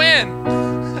well go in.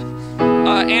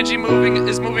 Angie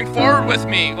is moving forward with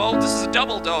me. Well, this is a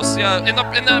double dose. Yeah, in the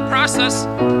process,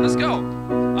 let's go.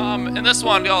 And this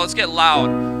one, let's get loud.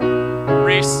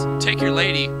 Reese, take your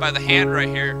lady by the hand right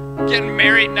here. Getting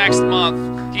married next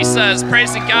month. He says,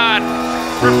 praising God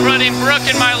for putting Brooke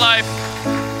in my life.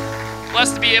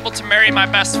 Blessed to be able to marry my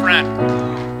best friend.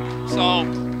 So,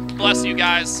 bless you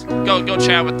guys. Go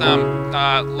chat with them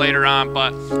later on.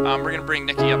 But we're going to bring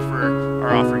Nikki up for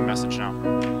our offering message now.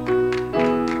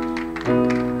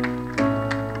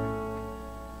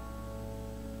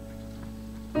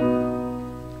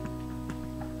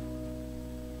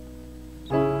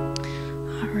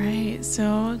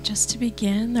 So just to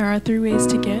begin, there are 3 ways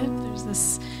to give. There's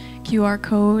this QR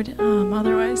code.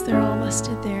 Otherwise, they're all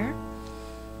listed there.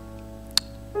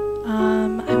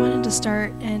 I wanted to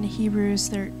start in Hebrews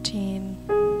 13,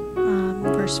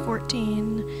 verse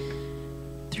 14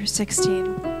 through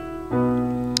 16.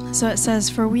 So it says,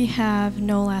 "For we have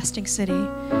no lasting city,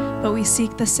 but we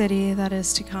seek the city that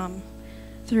is to come.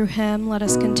 Through him let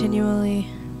us continually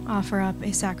offer up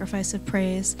a sacrifice of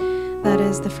praise, that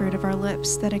is the fruit of our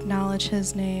lips that acknowledge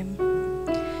his name.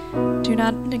 Do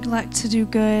not neglect to do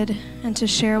good and to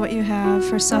share what you have,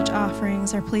 for such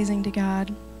offerings are pleasing to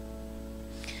God."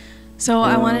 So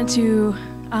I wanted to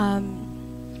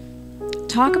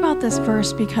talk about this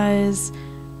verse because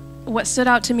what stood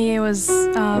out to me was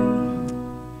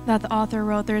that the author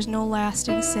wrote, "There is no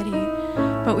lasting city,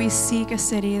 but we seek a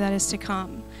city that is to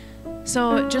come."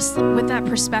 So just with that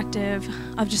perspective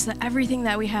of just everything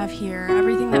that we have here,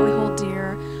 everything that we hold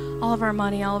dear, all of our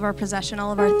money, all of our possession,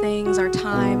 all of our things, our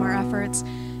time, our efforts,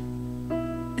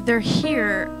 they're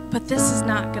here, but this is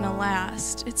not going to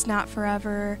last. It's not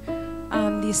forever.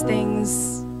 These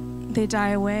things, they die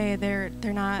away. They're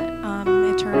not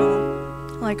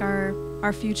eternal like our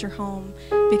future home,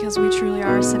 because we truly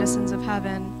are citizens of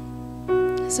heaven.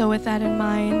 So with that in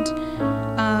mind,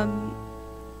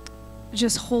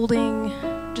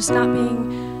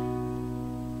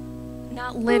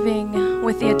 not living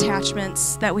with the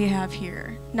attachments that we have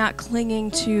here, not clinging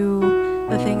to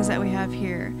the things that we have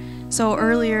here. So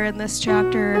earlier in this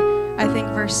chapter, I think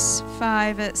verse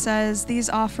 5, it says, these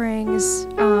offerings,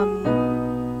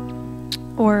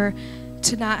 or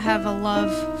to not have a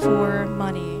love for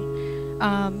money. So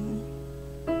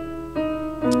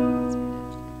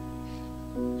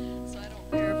I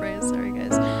don't paraphrase, sorry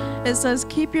guys. It says,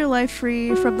 "Keep your life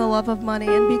free from the love of money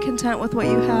and be content with what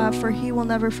you have, for he will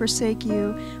never forsake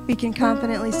you. We can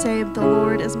confidently say, the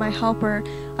Lord is my helper.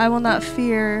 I will not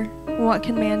fear. What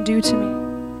can man do to me?"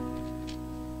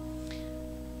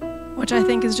 Which I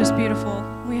think is just beautiful.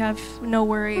 We have no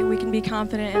worry. We can be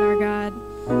confident in our God.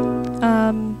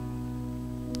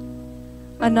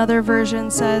 Another version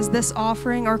says, this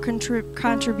offering or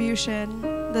contribution,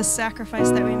 this sacrifice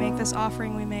that we make, this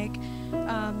offering we make,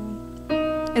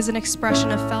 is an expression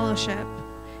of fellowship.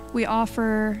 We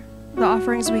offer, the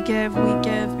offerings we give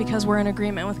because we're in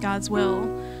agreement with God's will,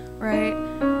 right?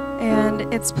 And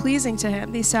it's pleasing to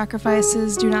him. These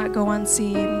sacrifices do not go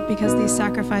unseen, because these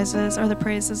sacrifices are the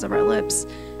praises of our lips.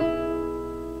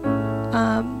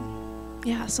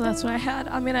 Yeah, so that's what I had.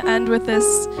 I'm going to end with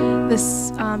this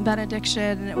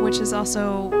benediction, which is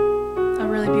also a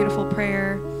really beautiful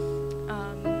prayer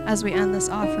as we end this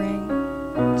offering.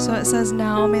 So it says,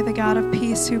 "Now may the God of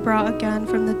peace, who brought again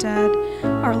from the dead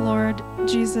our Lord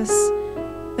Jesus,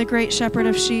 the great shepherd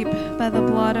of sheep, by the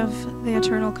blood of the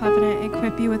eternal covenant,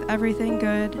 equip you with everything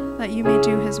good, that you may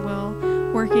do his will,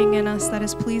 working in us that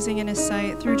is pleasing in his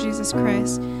sight, through Jesus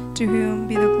Christ, to whom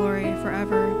be the glory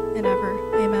forever and ever.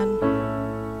 Amen."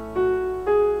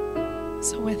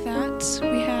 So with that,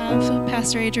 we have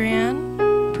Pastor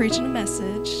Adrianne preaching a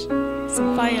message.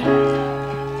 Some fire.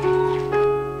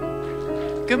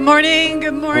 Good morning,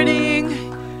 good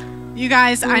morning. You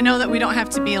guys, I know that we don't have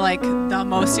to be like the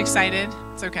most excited.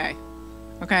 It's okay.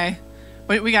 Okay?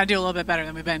 We got to do a little bit better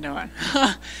than we've been doing.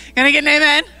 Can I get an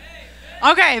amen?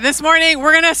 Okay, this morning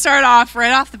we're going to start off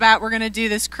right off the bat. We're going to do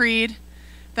this creed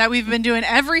that we've been doing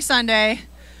every Sunday.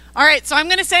 All right, so I'm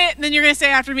going to say it and then you're going to say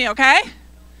it after me, okay?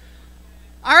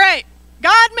 All right.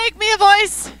 God, make me a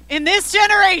voice in this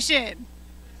generation.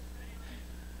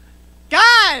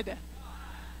 God,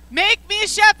 make me a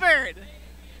shepherd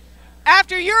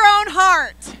after your own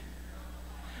heart.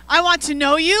 I want to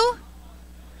know you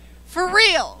for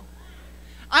real.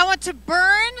 I want to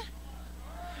burn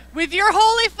with your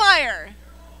holy fire.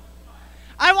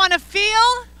 I want to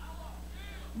feel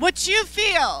what you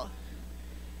feel.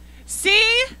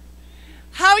 See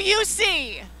how you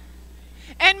see.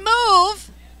 And move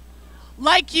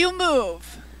like you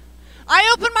move.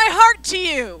 I open my heart to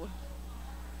you.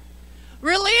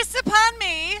 Release upon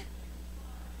me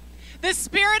the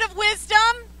spirit of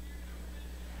wisdom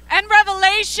and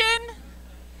revelation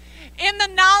in the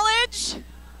knowledge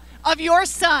of your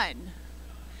Son.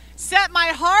 Set my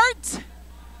heart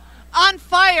on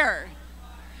fire.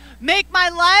 Make my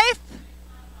life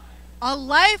a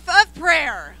life of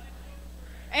prayer.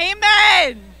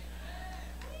 Amen.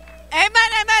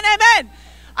 Amen, amen, amen.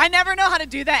 I never know how to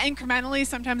do that incrementally.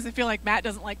 Sometimes I feel like Matt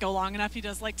doesn't go long enough. He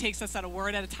just takes us at a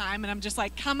word at a time, and I'm just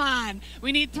like, come on,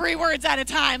 we need 3 words at a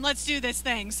time. Let's do this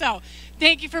thing. So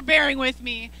thank you for bearing with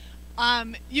me.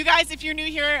 You guys, if you're new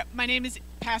here, my name is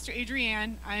Pastor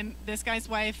Adrianne. I'm this guy's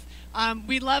wife.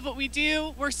 We love what we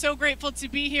do. We're so grateful to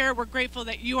be here. We're grateful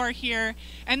that you are here.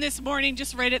 And this morning,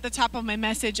 just right at the top of my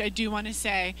message, I do want to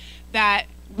say that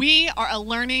we are a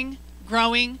learning,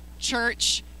 growing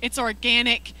church. It's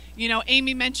organic. You know,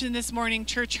 Amy mentioned this morning,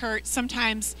 church hurt.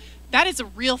 Sometimes that is a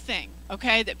real thing,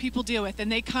 okay, that people deal with.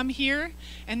 And they come here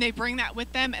and they bring that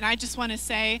with them. And I just want to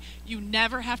say, you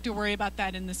never have to worry about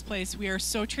that in this place. We are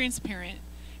so transparent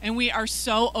and we are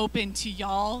so open to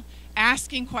y'all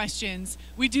asking questions.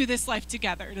 We do this life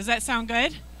together. Does that sound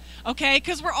good? Okay,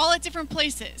 because we're all at different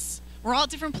places. We're all at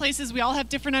different places. We all have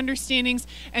different understandings.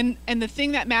 And the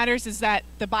thing that matters is that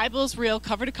the Bible is real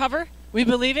cover to cover. We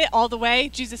believe it all the way.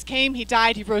 Jesus came, he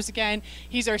died, he rose again.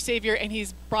 He's our Savior, and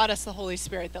he's brought us the Holy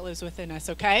Spirit that lives within us,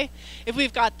 okay? If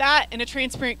we've got that in a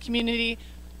transparent community,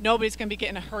 nobody's going to be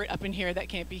getting a hurt up in here that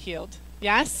can't be healed.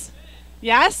 Yes?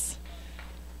 Yes?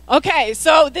 Okay,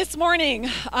 so this morning,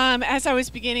 as I was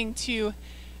beginning to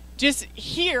just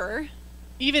hear,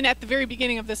 even at the very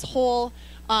beginning of this whole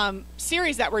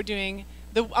series that we're doing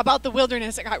about the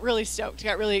wilderness, I got really stoked,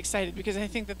 got really excited, because I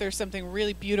think that there's something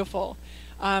really beautiful,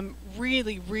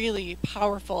 really, really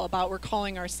powerful about we're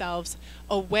calling ourselves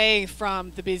away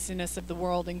from the busyness of the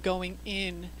world and going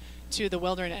in to the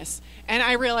wilderness. And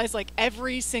I realized like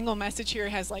every single message here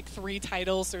has like 3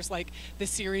 titles. There's like the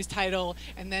series title,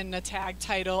 and then the tag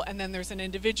title, and then there's an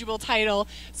individual title.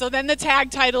 So then the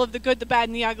tag title of the good, the bad,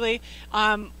 and the ugly.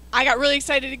 I got really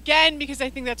excited again because I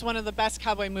think that's one of the best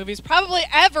cowboy movies probably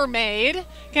ever made.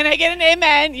 Can I get an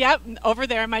amen? Yep, over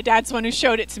there. My dad's the one who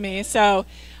showed it to me. So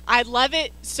I love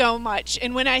it so much.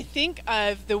 And when I think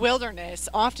of the wilderness,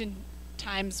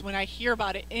 oftentimes when I hear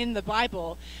about it in the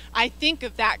Bible, I think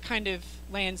of that kind of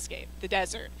landscape, the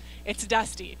desert. It's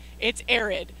dusty. It's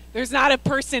arid. There's not a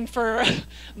person for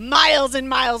miles and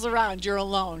miles around. You're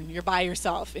alone. You're by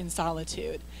yourself in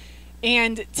solitude.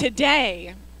 And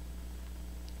today,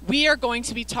 we are going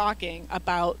to be talking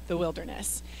about the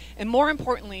wilderness. And more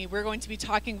importantly, we're going to be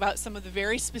talking about some of the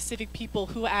very specific people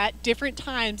who at different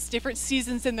times, different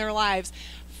seasons in their lives,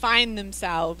 find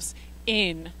themselves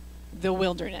in the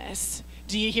wilderness.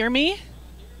 Do you hear me?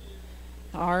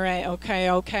 All right,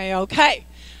 okay.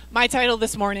 My title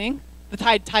this morning, the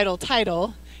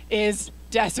title is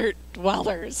Desert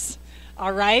Dwellers.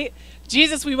 All right?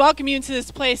 Jesus, we welcome you into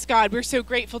this place, God. We're so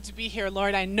grateful to be here,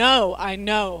 Lord. I know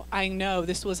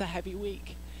this was a heavy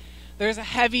week. There's a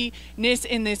heaviness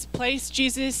in this place,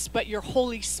 Jesus, but your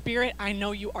Holy Spirit, I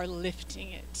know you are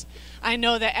lifting it. I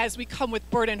know that as we come with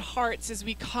burdened hearts, as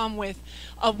we come with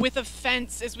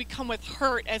offense, as we come with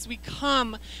hurt, as we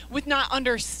come with not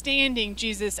understanding,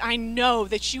 Jesus, I know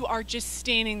that you are just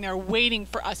standing there waiting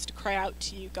for us to cry out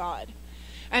to you, God.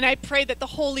 And I pray that the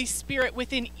Holy Spirit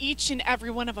within each and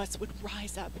every one of us would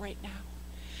rise up right now.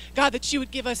 God, that you would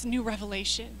give us new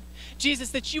revelation.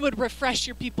 Jesus, that you would refresh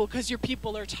your people because your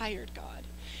people are tired, God.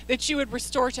 That you would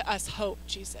restore to us hope,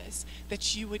 Jesus.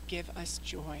 That you would give us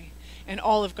joy. And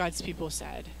all of God's people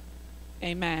said,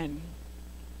 amen.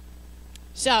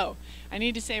 So, I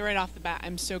need to say right off the bat,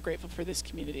 I'm so grateful for this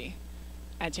community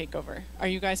at Takeover. Are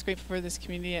you guys grateful for this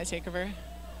community at Takeover?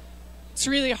 It's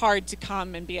really hard to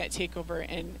come and be at Takeover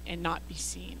and not be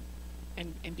seen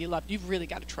and be loved. You've really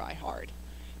got to try hard.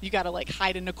 You got to like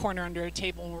hide in a corner under a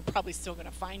table and we're probably still going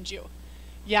to find you.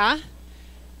 Yeah?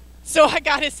 So I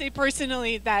got to say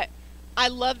personally that I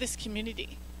love this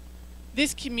community.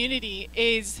 This community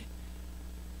is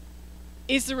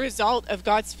the result of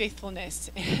God's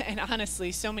faithfulness and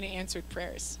honestly so many answered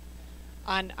prayers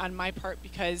on my part,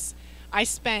 because I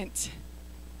spent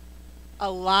a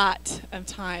lot of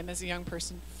time as a young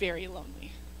person very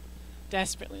lonely,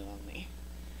 desperately lonely.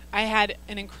 I had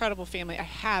an incredible family. I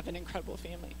have an incredible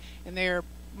family, and they're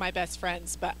my best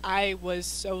friends, but I was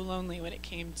so lonely when it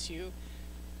came to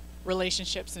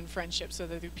relationships and friendships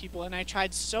with other people, and I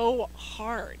tried so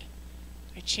hard.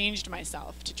 I changed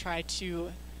myself to try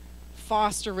to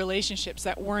foster relationships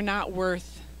that were not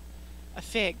worth a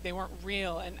fig. They weren't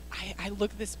real, and I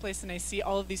look at this place and I see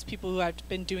all of these people who I've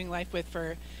been doing life with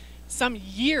for some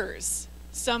years,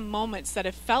 some moments that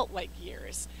have felt like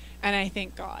years, and I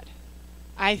thank God.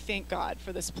 I thank God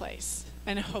for this place,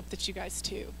 and I hope that you guys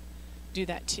too do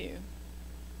that too.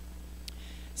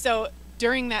 So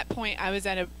during that point, I was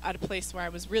at a place where I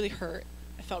was really hurt.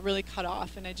 I felt really cut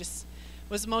off, and I just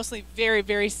was mostly very,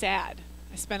 very sad.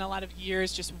 I spent a lot of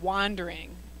years just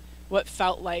wandering what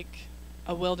felt like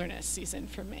a wilderness season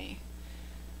for me.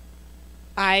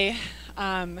 I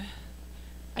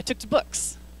took to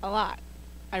books a lot.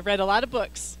 I read a lot of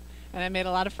books, and I made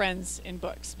a lot of friends in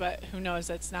books, but who knows,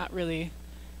 it's not really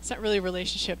a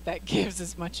relationship that gives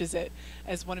as much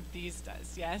as one of these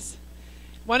does, yes?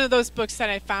 One of those books that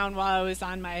I found while I was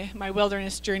on my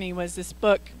wilderness journey was this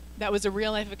book that was a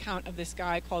real-life account of this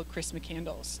guy called Chris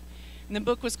McCandles. And the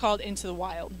book was called Into the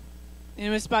Wild. And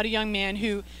it was about a young man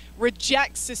who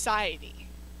rejects society.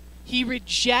 He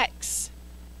rejects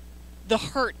the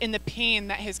hurt and the pain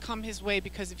that has come his way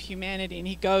because of humanity, and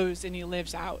he goes and he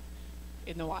lives out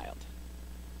in the wild.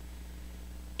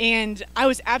 And I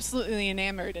was absolutely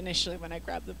enamored initially when I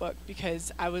grabbed the book,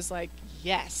 because I was like,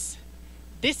 yes,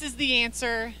 this is the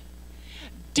answer.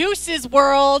 Deuces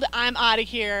world, I'm out of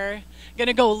here.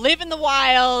 Gonna go live in the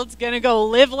wild. Gonna go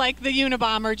live like the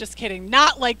Unabomber. Just kidding.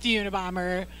 Not like the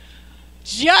Unabomber.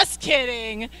 Just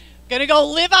kidding. Gonna go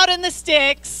live out in the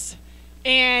sticks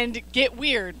and get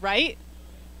weird, right?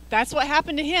 That's what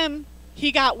happened to him.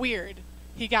 He got weird.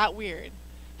 He got weird.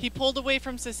 He pulled away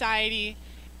from society.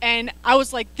 And I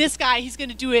was like, this guy, he's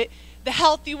gonna do it the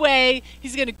healthy way.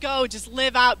 He's gonna go just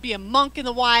live out, be a monk in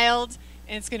the wild,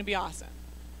 and it's gonna be awesome.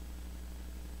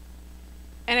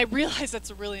 And I realized that's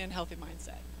a really unhealthy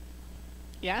mindset.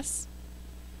 Yes?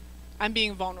 I'm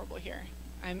being vulnerable here.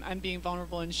 I'm being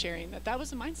vulnerable in sharing that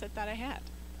was a mindset that I had.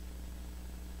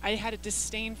 I had a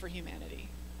disdain for humanity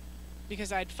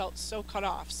because I'd felt so cut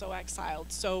off, so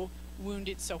exiled, so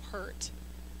wounded, so hurt.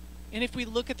 And if we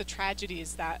look at the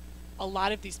tragedies that a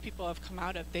lot of these people have come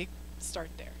out of, they start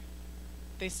there.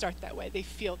 They start that way. They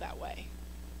feel that way.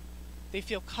 They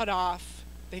feel cut off.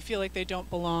 They feel like they don't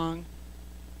belong.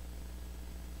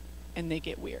 And they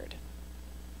get weird.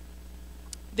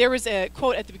 There was a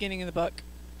quote at the beginning of the book,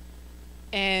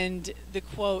 and the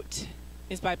quote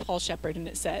is by Paul Shepherd, and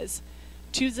it says,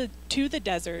 to the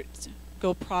desert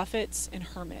go prophets and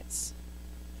hermits.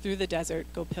 Through the desert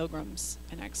go pilgrims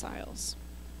and exiles.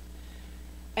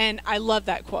 And I love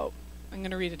that quote. I'm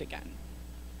going to read it again.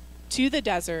 To the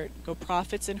desert go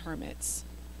prophets and hermits.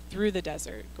 Through the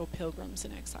desert go pilgrims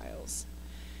and exiles.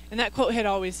 And that quote had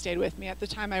always stayed with me. At the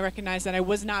time, I recognized that I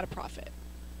was not a prophet,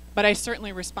 but I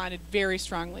certainly responded very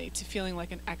strongly to feeling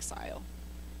like an exile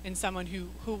and someone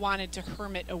who wanted to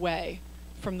hermit away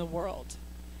from the world.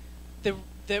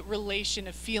 The relation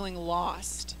of feeling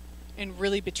lost and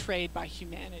really betrayed by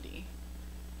humanity.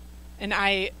 And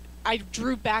I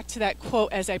drew back to that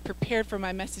quote as I prepared for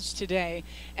my message today.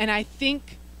 And I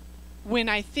think when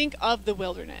I think of the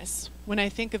wilderness, when I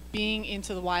think of being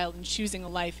into the wild and choosing a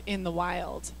life in the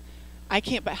wild, I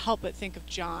can't but help but think of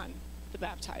John the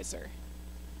Baptizer.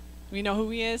 We know who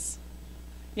he is?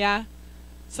 Yeah?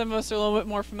 Some of us are a little bit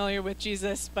more familiar with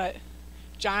Jesus, but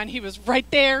John, he was right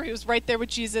there. He was right there with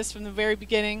Jesus from the very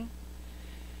beginning.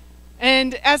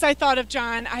 And as I thought of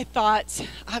John, I thought,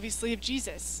 obviously, of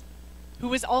Jesus, who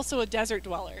was also a desert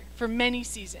dweller for many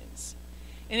seasons.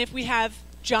 And if we have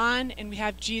John and we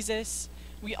have Jesus,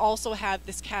 we also have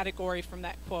this category from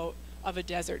that quote of a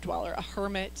desert dweller, a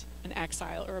hermit, an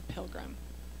exile, or a pilgrim.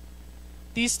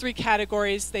 These three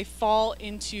categories, they fall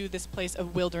into this place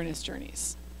of wilderness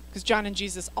journeys. Because John and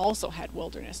Jesus also had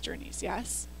wilderness journeys,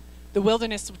 yes? The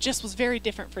wilderness just was very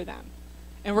different for them.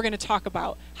 And we're going to talk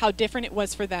about how different it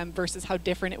was for them versus how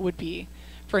different it would be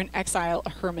for an exile, a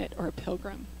hermit, or a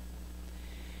pilgrim.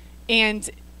 And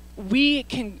we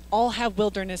can all have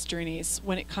wilderness journeys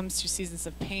when it comes to seasons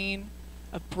of pain,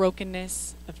 of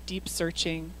brokenness, of deep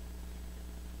searching.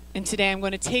 And today I'm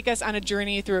going to take us on a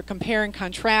journey through a compare and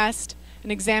contrast,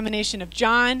 an examination of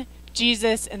John,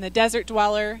 Jesus, and the desert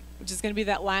dweller, which is going to be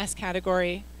that last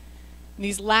category. And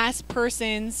these last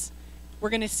persons, we're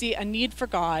going to see a need for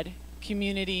God,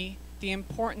 community, the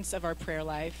importance of our prayer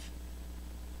life,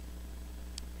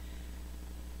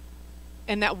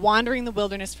 and that wandering the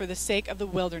wilderness for the sake of the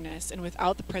wilderness and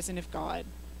without the presence of God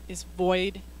is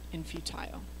void and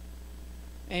futile.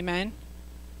 Amen?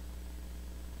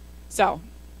 So,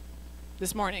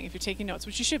 this morning, if you're taking notes,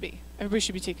 which you should be. Everybody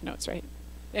should be taking notes, right?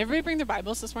 Did everybody bring their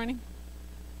Bibles this morning?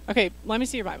 Okay, let me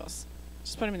see your Bibles.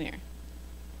 Just put them in the air.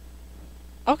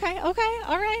 Okay, all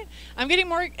right. I'm getting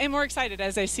more and more excited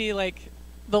as I see like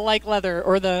the like leather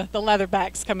or the leather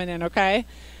backs coming in, okay?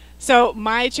 So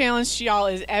my challenge to y'all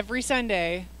is every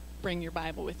Sunday, bring your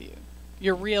Bible with you.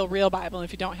 Your real Bible. And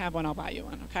if you don't have one, I'll buy you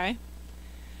one, okay?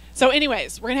 So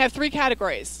anyways, we're going to have three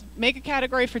categories. Make a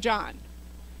category for John.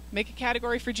 Make a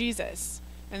category for Jesus.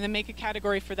 And then make a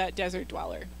category for that desert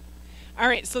dweller. All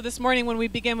right, so this morning when we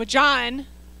begin with John,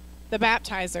 the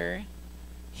baptizer,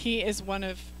 he is one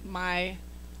of my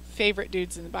favorite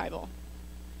dudes in the Bible.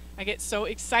 I get so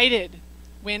excited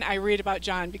when I read about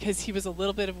John because he was a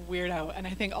little bit of a weirdo, and I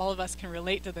think all of us can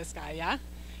relate to this guy, yeah?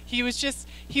 He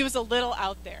was a little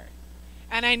out there.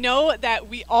 And I know that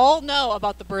we all know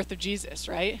about the birth of Jesus,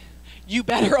 right? You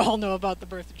better all know about the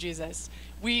birth of Jesus.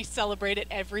 We celebrate it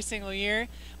every single year.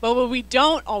 But what we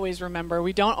don't always remember,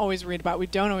 we don't always read about, we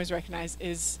don't always recognize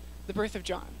is the birth of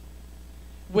John,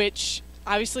 which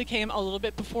obviously came a little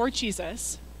bit before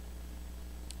Jesus.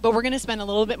 But we're going to spend a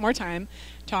little bit more time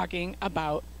talking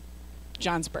about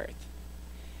John's birth.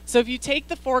 So if you take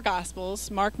the four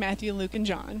Gospels, Mark, Matthew, Luke, and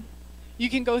John, you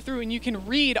can go through and you can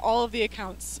read all of the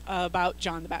accounts about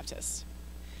John the Baptist.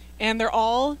 And they're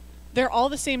all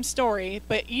the same story,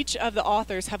 but each of the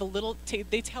authors have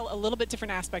they tell a little bit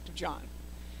different aspect of John.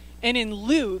 And in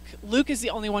Luke is the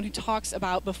only one who talks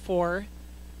about before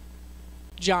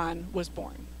John was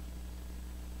born.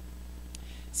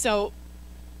 So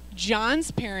John's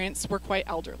parents were quite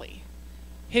elderly.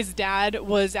 His dad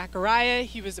was Zechariah.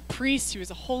 He was a priest. He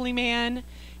was a holy man.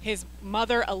 His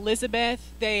mother,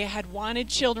 Elizabeth, they had wanted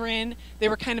children. They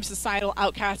were kind of societal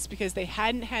outcasts because they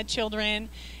hadn't had children.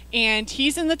 And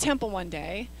he's in the temple one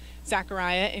day,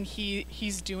 Zechariah, and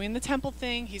he's doing the temple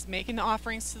thing. He's making the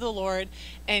offerings to the Lord.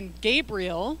 And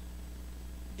Gabriel,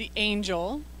 the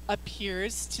angel,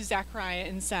 appears to Zechariah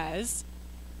and says,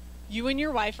 you and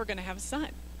your wife are going to have a son.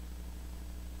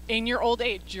 In your old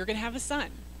age, you're going to have a son.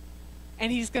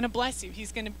 And he's going to bless you.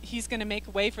 He's going to make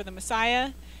a way for the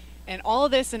Messiah and all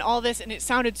this. And it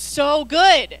sounded so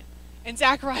good. And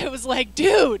Zechariah was like,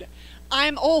 dude,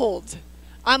 I'm old.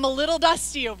 I'm a little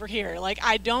dusty over here. Like,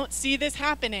 I don't see this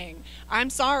happening. I'm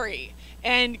sorry.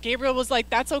 And Gabriel was like,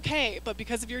 that's okay. But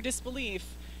because of your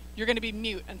disbelief, you're going to be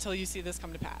mute until you see this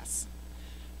come to pass.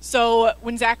 So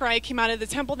when Zechariah came out of the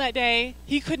temple that day,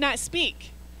 he could not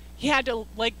speak. They had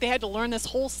to learn this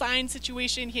whole sign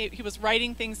situation. He was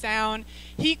writing things down.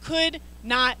 He could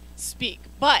not speak.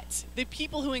 But the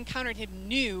people who encountered him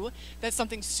knew that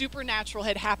something supernatural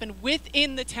had happened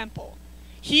within the temple.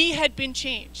 He had been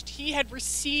changed. He had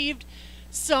received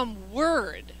some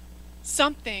word.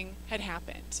 Something had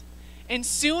happened. And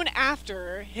soon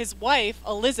after, his wife,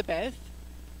 Elizabeth,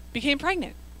 became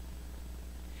pregnant.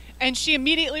 And she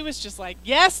immediately was just like,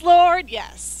 yes, Lord,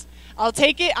 yes. I'll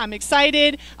take it. I'm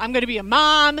excited. I'm going to be a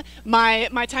mom.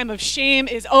 My time of shame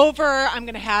is over. I'm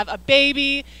going to have a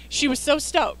baby. She was so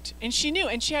stoked. And she knew.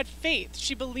 And she had faith.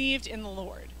 She believed in the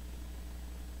Lord.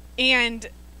 And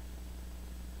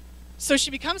so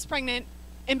she becomes pregnant.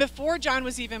 And before John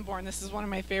was even born, this is one of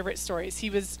my favorite stories.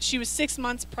 She was 6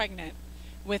 months pregnant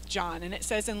with John. And it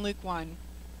says in Luke 1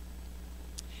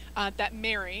 that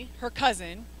Mary, her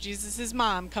cousin, Jesus'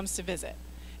 mom, comes to visit.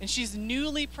 And she's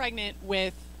newly pregnant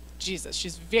with Jesus.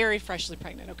 She's very freshly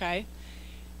pregnant, okay?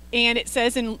 And it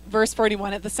says in verse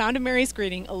 41, at the sound of Mary's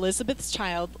greeting, Elizabeth's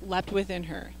child leapt within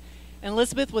her. And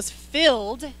Elizabeth was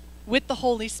filled with the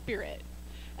Holy Spirit.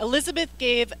 Elizabeth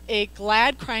gave a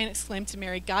glad cry and exclaimed to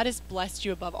Mary, God has blessed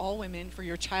you above all women, for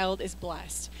your child is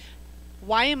blessed.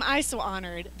 Why am I so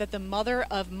honored that the mother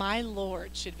of my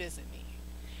Lord should visit me?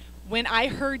 When I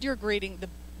heard your greeting,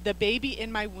 the baby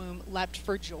in my womb leapt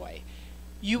for joy.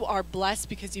 You are blessed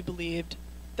because you believed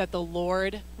that the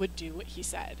Lord would do what he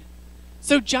said.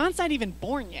 So John's not even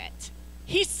born yet.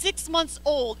 He's 6 months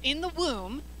old in the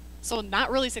womb. So not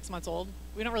really 6 months old.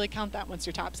 We don't really count that once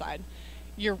you're topside.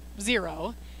 You're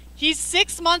 0. He's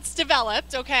 6 months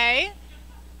developed, okay?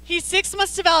 He's 6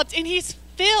 months developed and he's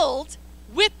filled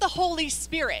with the Holy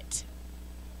Spirit.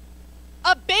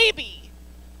 A baby,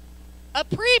 a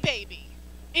pre-baby,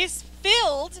 is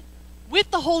filled with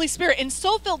the Holy Spirit, and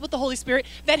so filled with the Holy Spirit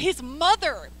that his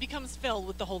mother becomes filled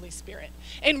with the Holy Spirit,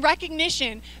 in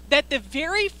recognition that the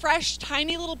very fresh,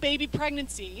 tiny little baby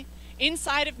pregnancy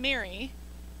inside of Mary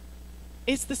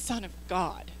is the Son of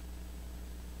God.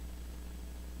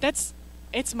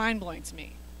 It's mind-blowing to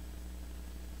me.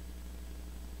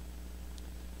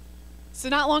 So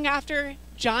not long after,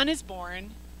 John is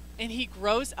born, and he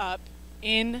grows up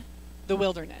in the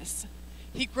wilderness.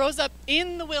 He grows up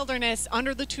in the wilderness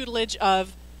under the tutelage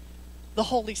of the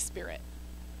Holy Spirit.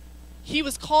 He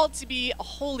was called to be a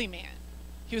holy man.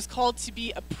 He was called to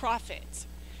be a prophet.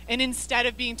 And instead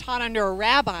of being taught under a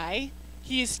rabbi,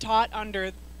 he is taught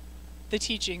under the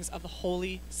teachings of the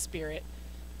Holy Spirit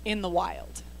in the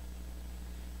wild.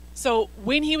 So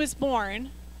when he was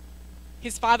born,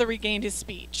 his father regained his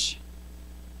speech.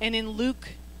 And in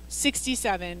Luke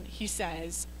 67, he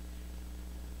says,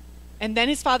 and then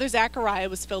his father Zechariah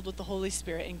was filled with the Holy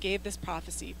Spirit and gave this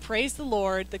prophecy. Praise the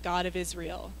Lord, the God of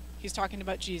Israel. He's talking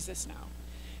about Jesus now.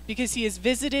 Because he has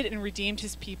visited and redeemed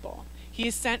his people. He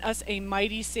has sent us a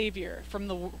mighty Savior from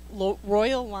the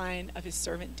royal line of his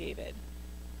servant David.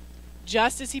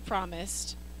 Just as he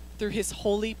promised through his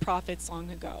holy prophets long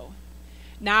ago.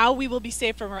 Now we will be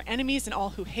saved from our enemies and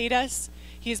all who hate us.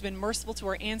 He has been merciful to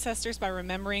our ancestors by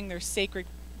remembering his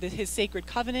sacred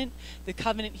covenant, the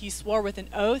covenant he swore with an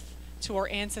oath to our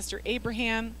ancestor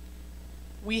Abraham.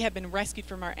 We have been rescued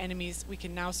from our enemies. We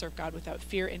can now serve God without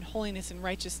fear in holiness and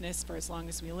righteousness for as long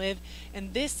as we live.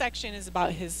 And this section is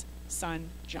about his son,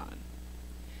 John.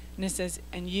 And it says,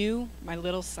 and you, my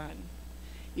little son,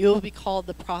 you will be called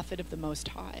the prophet of the Most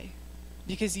High,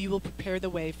 because you will prepare the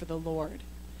way for the Lord.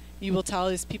 You will tell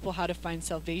his people how to find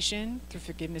salvation through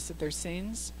forgiveness of their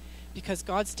sins, because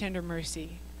God's tender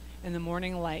mercy and the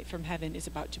morning light from heaven is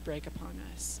about to break upon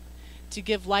us, to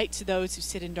give light to those who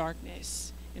sit in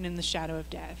darkness and in the shadow of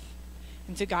death,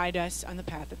 and to guide us on the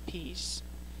path of peace.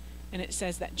 And it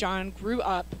says that John grew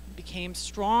up, became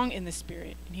strong in the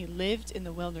Spirit, and he lived in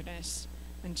the wilderness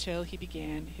until he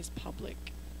began his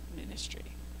public ministry.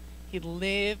 He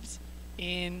lived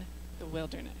in the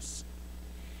wilderness.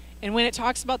 And when it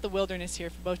talks about the wilderness here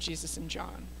for both Jesus and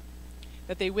John,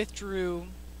 that they withdrew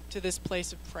to this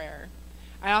place of prayer,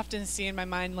 I often see in my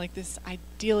mind like this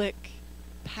idyllic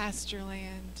pasture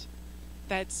land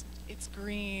it's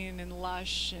green and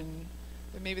lush, and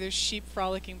maybe there's sheep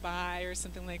frolicking by or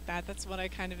something like that. That's what I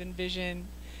kind of envision.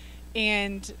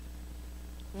 And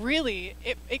really,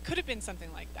 it could have been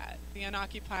something like that, the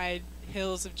unoccupied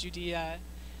hills of Judea.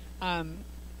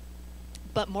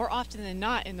 But more often than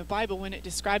not in the Bible, when it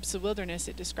describes the wilderness,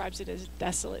 it describes it as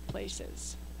desolate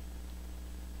places.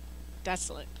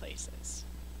 Desolate places.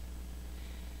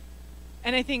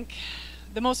 And I think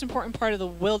the most important part of the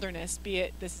wilderness, be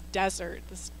it this desolate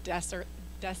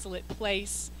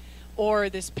place, or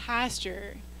this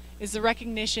pasture, is the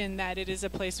recognition that it is a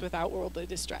place without worldly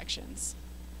distractions.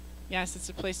 Yes, it's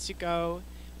a place to go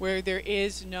where there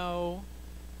is no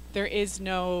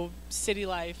city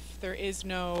life, there is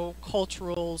no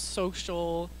cultural,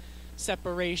 social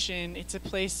separation. It's a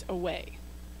place away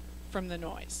from the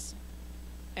noise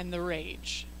and the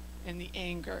rage and the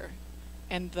anger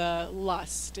and the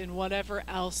lust and whatever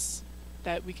else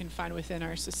that we can find within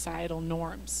our societal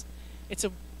norms. It's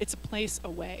a place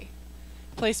away,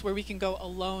 a place where we can go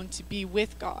alone to be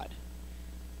with God,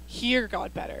 hear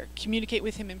God better, communicate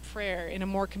with him in prayer in a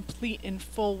more complete and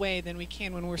full way than we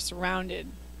can when we're surrounded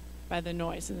by the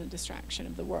noise and the distraction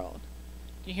of the world.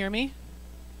 Do you hear me?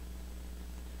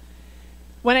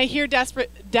 When I hear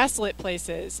desolate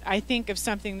places, I think of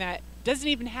something that doesn't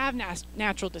even have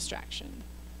natural distraction.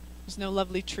 There's no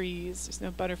lovely trees, there's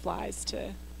no butterflies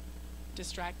to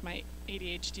distract my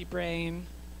ADHD brain.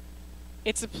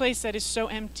 It's a place that is so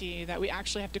empty that we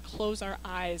actually have to close our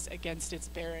eyes against its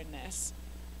barrenness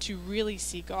to really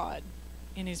see God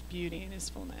in his beauty and his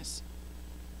fullness.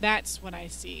 That's what I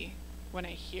see when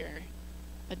I hear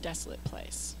a desolate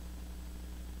place.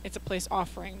 It's a place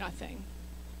offering nothing,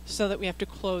 so that we have to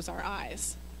close our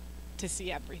eyes to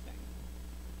see everything.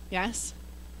 Yes?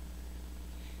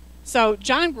 So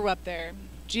John grew up there.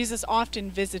 Jesus often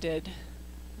visited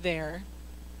there.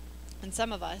 And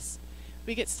some of us,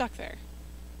 we get stuck there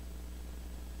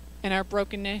in our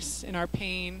brokenness, in our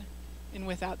pain, and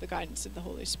without the guidance of the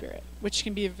Holy Spirit, which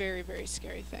can be a very, very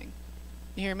scary thing.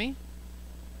 You hear me?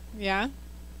 Yeah?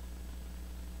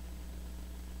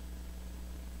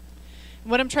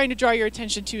 What I'm trying to draw your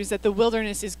attention to is that the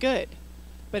wilderness is good,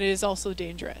 but it is also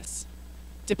dangerous,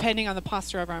 depending on the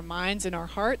posture of our minds and our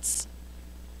hearts,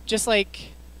 just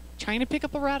like trying to pick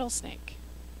up a rattlesnake.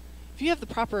 If you have the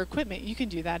proper equipment, you can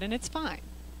do that, and it's fine.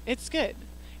 It's good.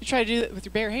 You try to do it with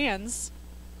your bare hands,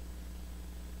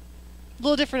 a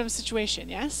little different of a situation,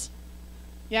 yes?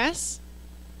 Yes?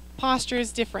 Posture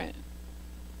is different.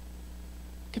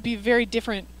 Could be a very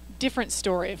different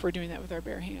story if we're doing that with our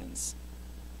bare hands.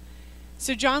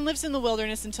 So John lives in the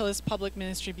wilderness until his public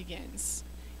ministry begins.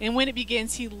 And when it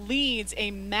begins, he leads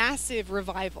a massive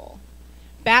revival,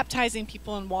 baptizing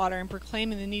people in water and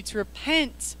proclaiming the need to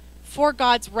repent, for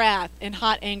God's wrath and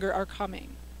hot anger are coming.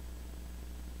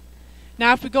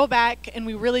 Now, if we go back and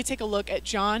we really take a look at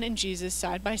John and Jesus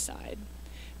side by side,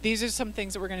 these are some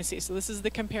things that we're going to see. So this is the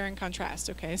compare and contrast,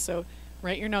 okay? So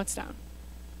write your notes down.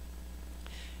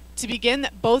 To begin,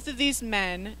 that both of these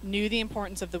men knew the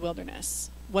importance of the wilderness,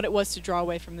 what it was to draw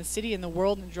away from the city and the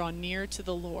world and draw near to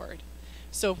the Lord.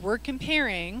 So if we're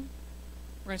comparing,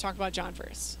 we're going to talk about John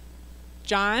first.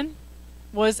 John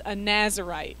was a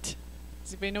Nazirite.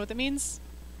 Does anybody know what that means?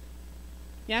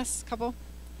 Yes? Couple?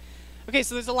 Okay,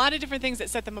 so there's a lot of different things that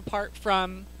set them apart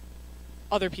from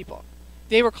other people.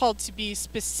 They were called to be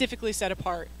specifically set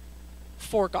apart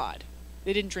for God.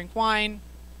 They didn't drink wine.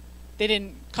 They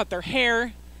didn't cut their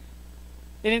hair.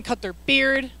 They didn't cut their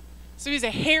beard. So he's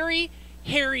a hairy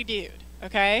dude,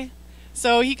 okay?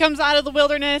 So he comes out of the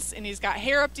wilderness, and he's got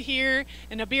hair up to here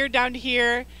and a beard down to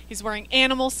here. He's wearing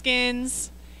animal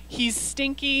skins. He's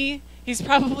stinky. He's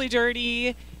probably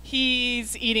dirty.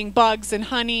 He's eating bugs and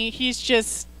honey. He's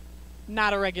just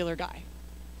not a regular guy,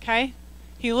 okay?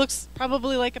 He looks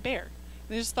probably like a bear.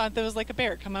 They just thought that was like a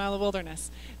bear coming out of the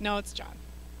wilderness. No, it's John.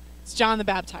 It's John the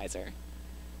Baptizer.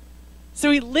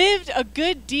 So he lived a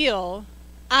good deal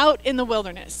out in the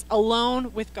wilderness,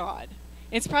 alone with God.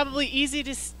 It's probably easy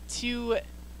to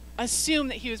assume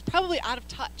that he was probably out of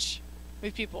touch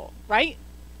with people, right?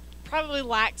 Probably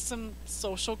lacked some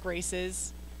social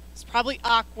graces. It's probably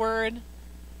awkward,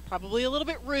 probably a little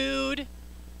bit rude,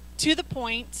 to the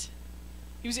point.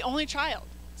 He was the only child.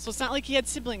 So it's not like he had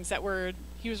siblings that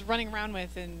he was running around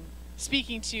with and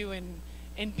speaking to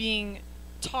and being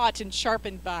taught and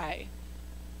sharpened by.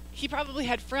 He probably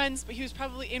had friends, but he was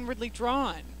probably inwardly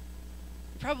drawn.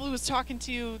 He probably was talking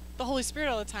to the Holy Spirit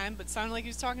all the time, but sounded like he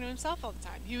was talking to himself all the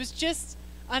time. He was just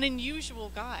an unusual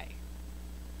guy.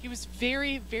 He was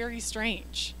very, very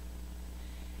strange.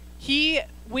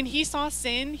 When he saw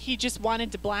sin, he just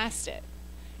wanted to blast it.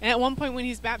 And at one point when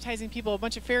he's baptizing people, a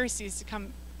bunch of Pharisees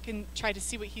can try to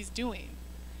see what he's doing.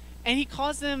 And he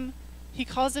calls them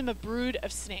a brood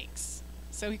of snakes.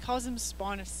 So he calls them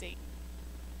spawn of Satan.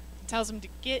 He tells them to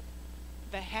get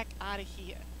the heck out of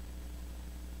here.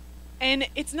 And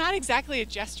it's not exactly a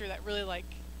gesture that really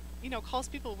calls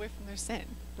people away from their sin,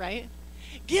 right?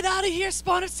 Get out of here,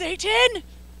 spawn of Satan!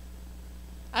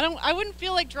 I wouldn't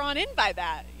feel like drawn in by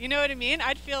that. You know what I mean?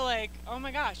 I'd feel like, oh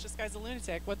my gosh, this guy's a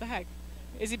lunatic. What the heck?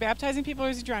 Is he baptizing people or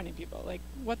is he drowning people? Like,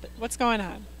 what's going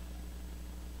on?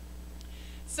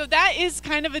 So that is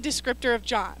kind of a descriptor of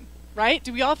John, right?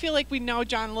 Do we all feel like we know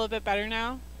John a little bit better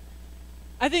now?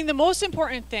 I think the most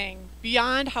important thing,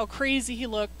 beyond how crazy he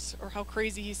looked or how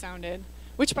crazy he sounded,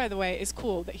 which, by the way, is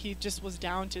cool that he just was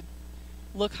down to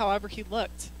look however he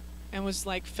looked and was,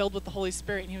 filled with the Holy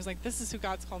Spirit. And he was like, this is who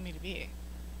God's called me to be.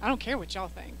 I don't care what y'all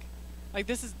think.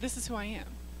 This is who I am.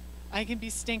 I can be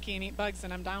stinky and eat bugs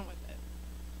and I'm down with it.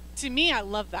 To me, I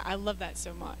love that. I love that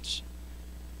so much.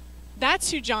 That's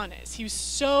who John is. He was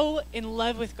so in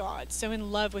love with God, so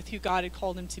in love with who God had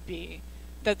called him to be,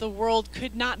 that the world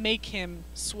could not make him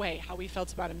sway how he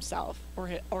felt about himself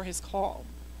or his call.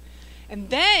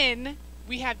 And then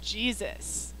we have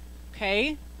Jesus,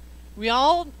 okay? We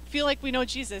all feel like we know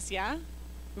Jesus, yeah?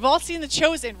 We've all seen The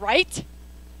Chosen, right?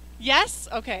 Yes?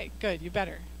 Okay, good, you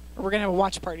better. Or we're going to have a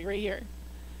watch party right here.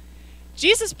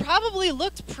 Jesus probably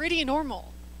looked pretty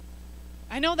normal.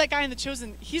 I know that guy in The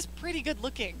Chosen, he's pretty good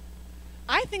looking.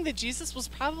 I think that Jesus was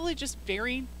probably just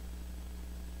very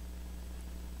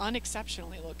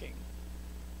unexceptionally looking.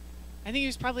 I think he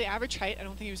was probably average height. I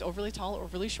don't think he was overly tall or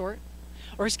overly short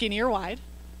or skinny or wide.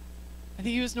 I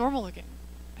think he was normal looking.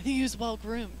 I think he was well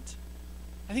groomed.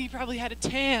 I think he probably had a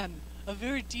tan, a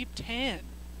very deep tan,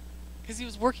 because he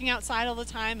was working outside all the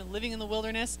time and living in the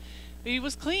wilderness, but he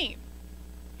was clean.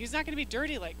 He's not going to be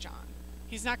dirty like John.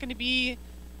 He's not going to be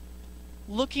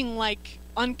looking like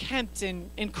unkempt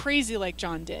and crazy like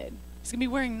John did. He's going to be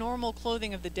wearing normal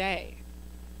clothing of the day.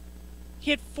 He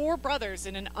had 4 brothers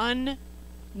and an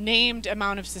unnamed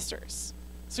amount of sisters.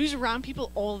 So he was around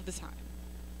people all of the time.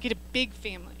 He had a big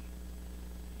family.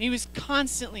 And he was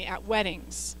constantly at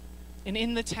weddings and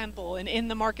in the temple and in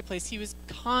the marketplace. He was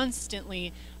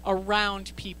constantly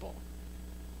around people.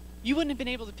 You wouldn't have been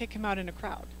able to pick him out in a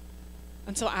crowd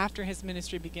until after his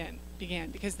ministry began,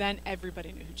 because then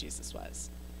everybody knew who Jesus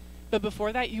was. But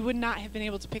before that, you would not have been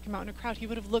able to pick him out in a crowd. He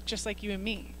would have looked just like you and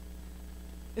me.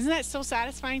 Isn't that so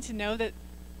satisfying to know that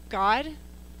God,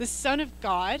 the Son of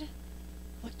God,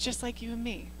 looked just like you and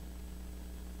me?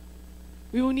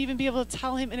 We wouldn't even be able to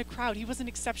tell him in a crowd. He wasn't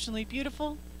exceptionally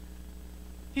beautiful.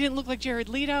 He didn't look like Jared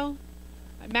Leto.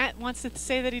 Matt wants to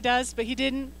say that he does, but he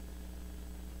didn't.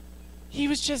 He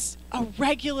was just a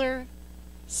regular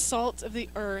salt of the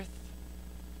earth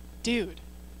dude.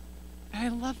 And I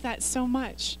love that so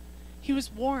much. He was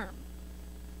warm.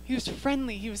 He was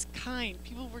friendly. He was kind.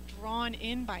 People were drawn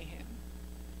in by him.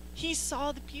 He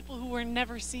saw the people who were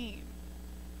never seen.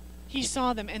 He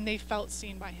saw them and they felt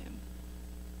seen by him.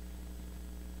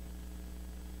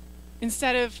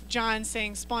 Instead of John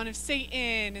saying, spawn of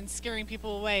Satan, and scaring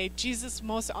people away, Jesus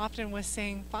most often was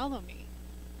saying, follow me.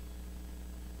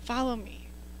 Follow me.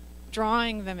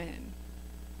 Drawing them in.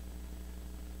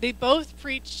 They both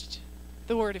preached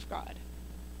the word of God.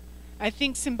 I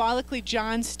think symbolically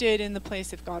John stood in the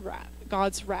place of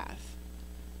God's wrath,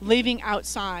 living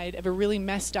outside of a really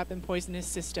messed up and poisonous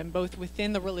system, both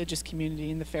within the religious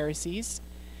community and the Pharisees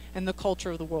and the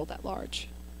culture of the world at large.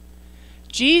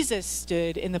 Jesus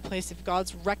stood in the place of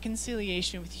God's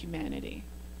reconciliation with humanity,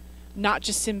 not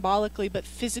just symbolically, but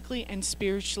physically and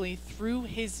spiritually through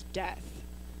his death.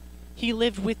 He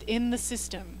lived within the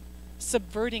system,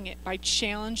 subverting it by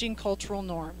challenging cultural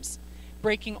norms,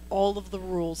 breaking all of the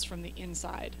rules from the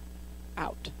inside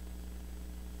out.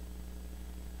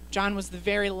 John was the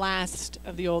very last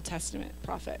of the Old Testament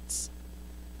prophets.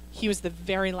 He was the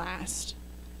very last,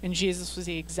 and Jesus was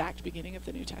the exact beginning of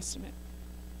the New Testament.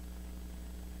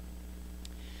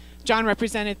 John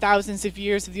represented thousands of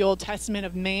years of the Old Testament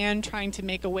of man trying to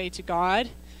make a way to God,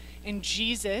 and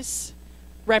Jesus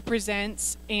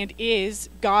represents and is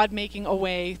God making a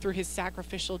way through his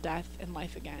sacrificial death and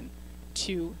life again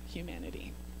to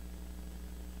humanity.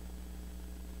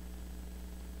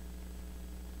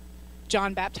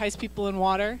 John baptized people in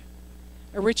water,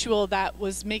 a ritual that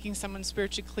was making someone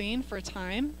spiritually clean for a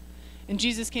time. And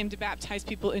Jesus came to baptize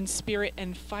people in spirit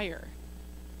and fire.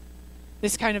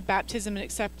 This kind of baptism and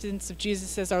acceptance of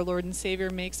Jesus as our Lord and Savior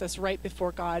makes us right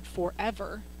before God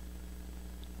forever,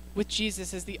 with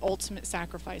Jesus as the ultimate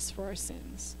sacrifice for our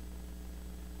sins.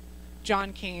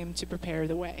 John came to prepare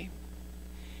the way.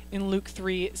 In Luke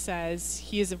 3, it says,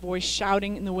 "He is a voice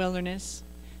shouting in the wilderness,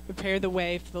 prepare the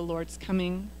way for the Lord's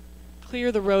coming, clear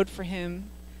the road for him.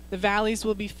 The valleys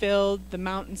will be filled, the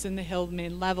mountains and the hills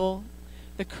made level,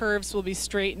 the curves will be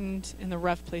straightened, and the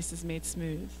rough places made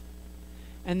smooth.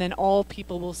 And then all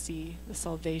people will see the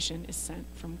salvation is sent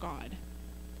from God."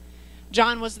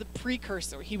 John was the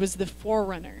precursor. He was the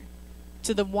forerunner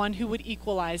to the one who would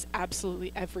equalize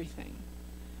absolutely everything.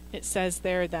 It says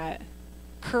there that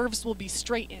curves will be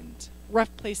straightened,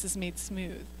 rough places made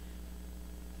smooth.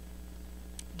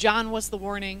 John was the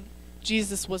warning,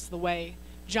 Jesus was the way,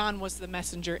 John was the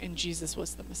messenger, and Jesus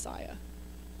was the Messiah.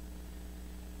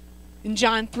 In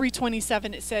John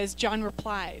 3:27, it says, John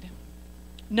replied,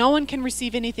 "No one can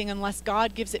receive anything unless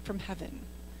God gives it from heaven.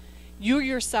 You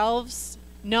yourselves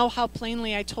know how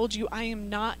plainly I told you I am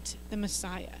not the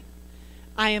Messiah.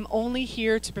 I am only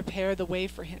here to prepare the way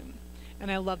for him."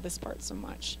 And I love this part so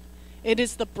much. "It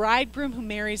is the bridegroom who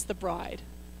marries the bride."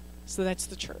 So that's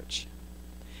the church.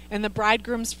 "And the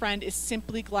bridegroom's friend is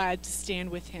simply glad to stand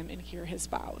with him and hear his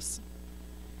vows.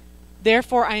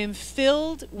 Therefore, I am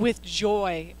filled with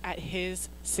joy at his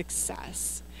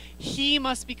success. He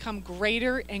must become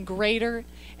greater and greater,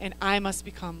 and I must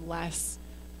become less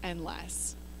and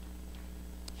less."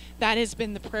 That has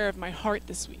been the prayer of my heart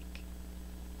this week,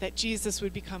 that Jesus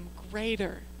would become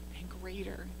greater and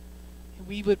greater, and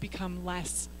we would become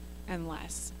less and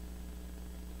less.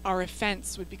 Our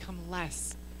offense would become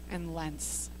less and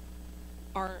less.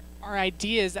 Our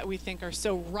ideas that we think are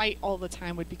so right all the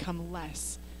time would become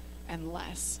less and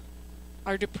less.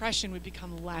 Our depression would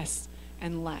become less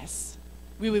and less.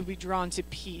 We would be drawn to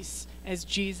peace as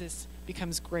Jesus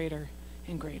becomes greater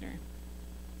and greater.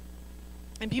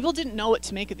 And people didn't know what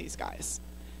to make of these guys.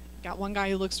 Got one guy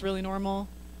who looks really normal,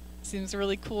 seems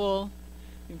really cool.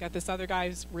 You've got this other guy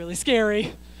who's really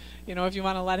scary. You know, if you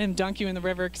want to let him dunk you in the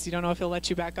river because you don't know if he'll let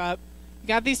you back up. You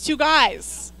got these two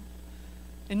guys.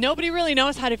 And nobody really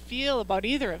knows how to feel about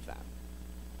either of them.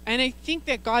 And I think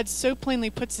that God so plainly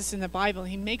puts this in the Bible.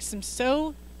 He makes them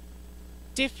so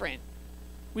different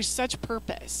with such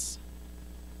purpose.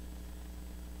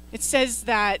 It says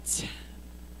that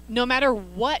no matter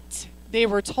what they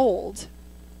were told,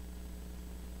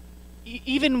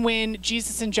 even when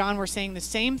Jesus and John were saying the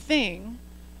same thing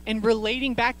and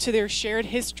relating back to their shared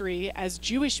history as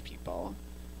Jewish people,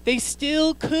 they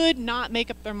still could not make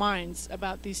up their minds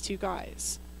about these two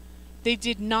guys. They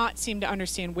did not seem to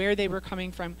understand where they were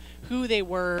coming from, who they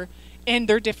were, and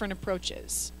their different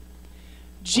approaches.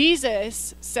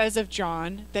 Jesus says of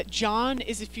John that John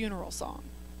is a funeral song.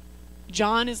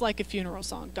 John is like a funeral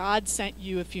song. God sent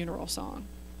you a funeral song.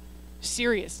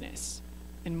 Seriousness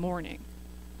and mourning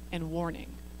and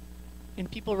warning. And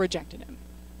people rejected him.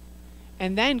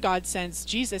 And then God sends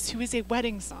Jesus, who is a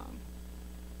wedding song.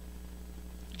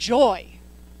 Joy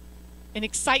and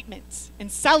excitement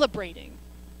and celebrating.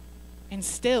 And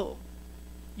still,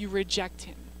 you reject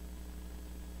him.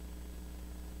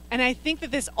 And I think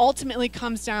that this ultimately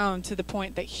comes down to the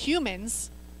point that humans,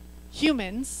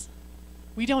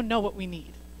 we don't know what we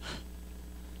need.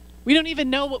 We don't even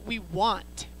know what we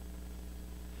want.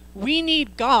 We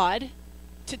need God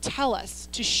to tell us,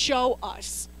 to show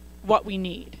us what we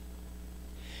need.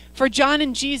 For John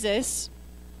and Jesus,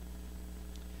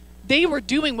 they were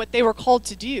doing what they were called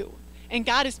to do. And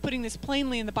God is putting this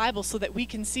plainly in the Bible so that we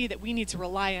can see that we need to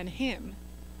rely on him,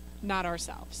 not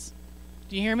ourselves.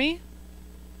 Do you hear me?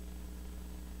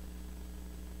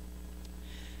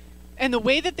 And the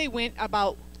way that they went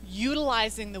about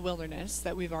utilizing the wilderness,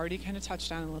 that we've already kind of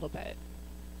touched on a little bit,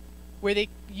 where they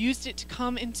used it to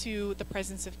come into the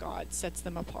presence of God, sets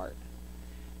them apart.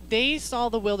 They saw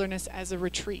the wilderness as a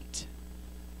retreat.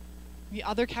 The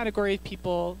other category of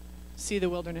people see the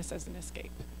wilderness as an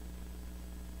escape.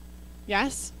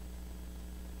 Yes?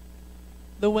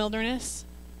 The wilderness,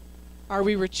 are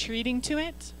we retreating to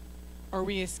it, or are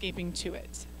we escaping to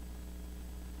it?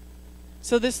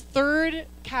 So this third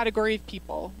category of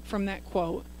people from that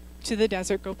quote, to the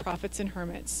desert go prophets and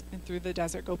hermits, and through the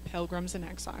desert go pilgrims and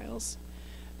exiles.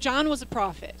 John was a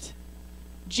prophet.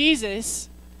 Jesus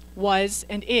was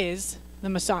and is the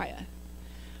Messiah.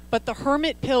 But the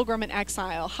hermit, pilgrim, and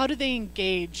exile, how do they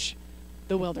engage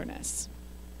the wilderness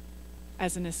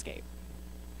as an escape?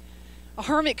 A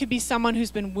hermit could be someone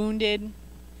who's been wounded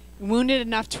wounded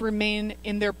enough to remain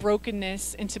in their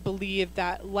brokenness and to believe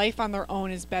that life on their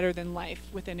own is better than life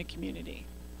within a community.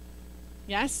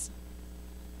 Yes?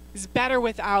 It's better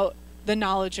without the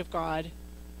knowledge of God,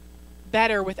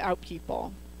 better without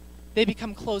people. They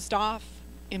become closed off,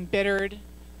 embittered,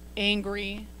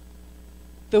 angry.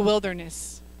 The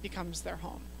wilderness becomes their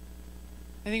home.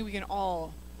 I think we can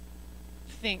all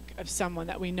think of someone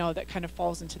that we know that kind of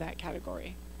falls into that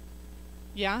category.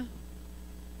 Yeah?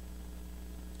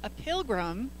 A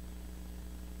pilgrim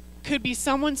could be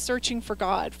someone searching for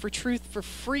God, for truth, for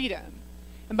freedom.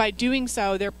 And by doing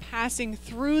so, they're passing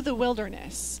through the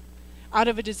wilderness out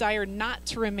of a desire not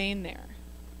to remain there,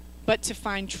 but to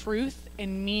find truth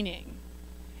and meaning.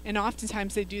 And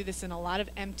oftentimes they do this in a lot of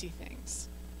empty things,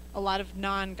 a lot of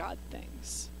non-God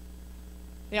things.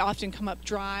 They often come up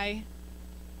dry,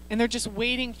 and they're just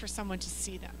waiting for someone to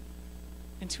see them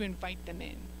and to invite them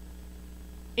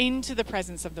into the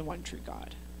presence of the one true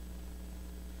God.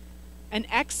 An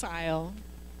exile,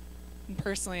 and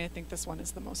personally I think this one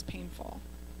is the most painful,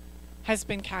 has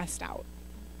been cast out.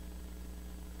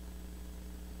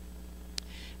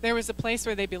 There was a place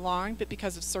where they belonged, but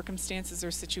because of circumstances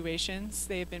or situations,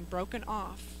 they have been broken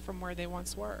off from where they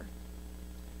once were.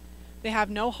 They have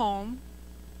no home.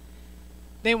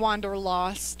 They wander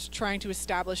lost, trying to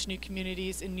establish new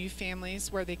communities and new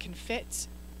families where they can fit.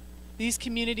 These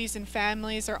communities and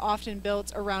families are often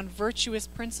built around virtuous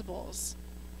principles,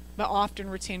 but often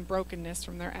retain brokenness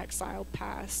from their exiled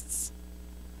pasts.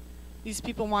 These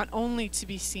people want only to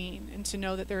be seen and to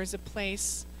know that there is a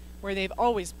place where they've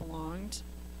always belonged,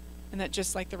 and that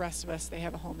just like the rest of us, they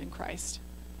have a home in Christ,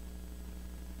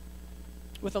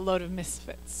 with a load of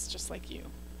misfits, just like you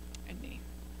and me.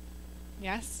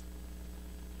 Yes?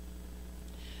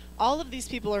 All of these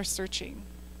people are searching,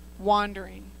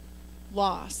 wandering,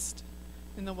 lost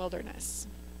in the wilderness.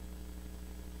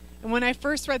 And when I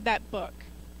first read that book,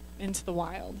 Into the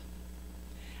Wild,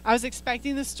 I was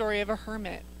expecting the story of a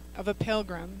hermit, of a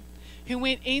pilgrim, who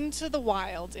went into the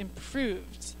wild and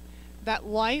proved that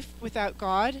life without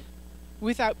God,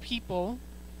 without people,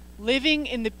 living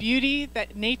in the beauty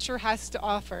that nature has to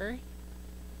offer,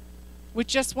 with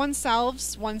just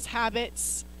oneself, one's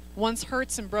habits, one's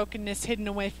hurts and brokenness hidden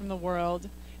away from the world,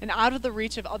 and out of the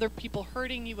reach of other people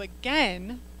hurting you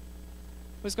again,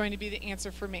 was going to be the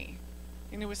answer for me.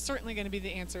 And it was certainly going to be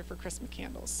the answer for Chris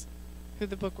McCandless, who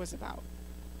the book was about.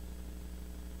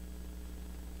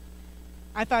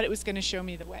 I thought it was going to show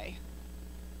me the way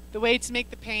to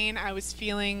make the pain I was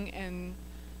feeling and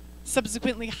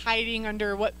subsequently hiding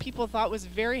under what people thought was a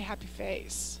very happy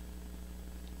face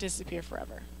disappear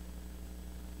forever.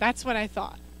 That's what I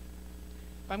thought.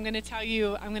 But I'm going to tell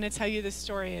you this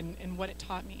story and what it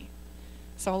taught me.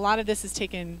 So a lot of this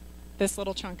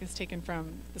little chunk is taken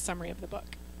from the summary of the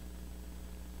book.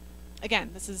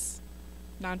 Again, this is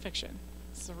nonfiction.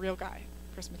 This is a real guy,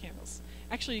 Chris McCandless.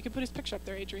 Actually, you can put his picture up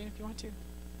there, Adrianne, if you want to.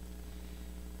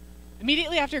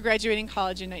 Immediately after graduating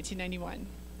college in 1991,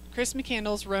 Chris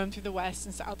McCandless roamed through the West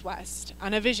and Southwest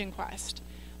on a vision quest,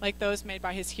 like those made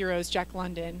by his heroes Jack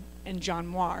London and John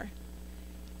Muir.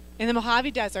 In the Mojave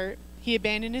Desert, he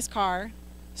abandoned his car,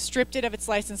 stripped it of its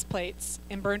license plates,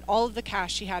 and burned all of the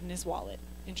cash he had in his wallet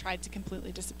and tried to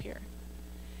completely disappear.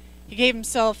 He gave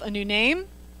himself a new name,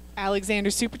 Alexander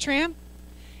Supertramp,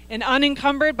 and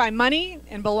unencumbered by money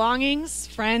and belongings,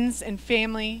 friends and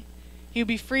family, he would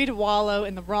be free to wallow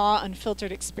in the raw,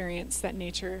 unfiltered experience that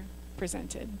nature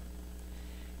presented.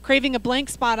 Craving a blank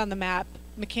spot on the map,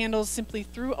 McCandless simply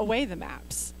threw away the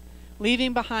maps.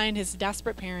 Leaving behind his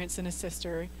desperate parents and his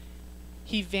sister,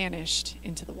 he vanished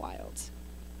into the wild.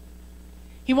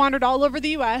 He wandered all over the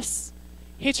U.S.,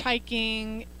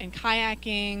 hitchhiking and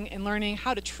kayaking and learning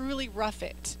how to truly rough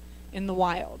it in the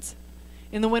wild.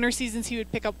 In the winter seasons, he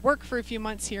would pick up work for a few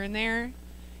months here and there.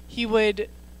 He would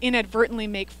inadvertently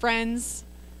make friends,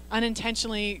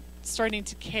 unintentionally starting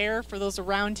to care for those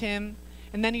around him,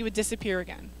 and then he would disappear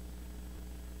again.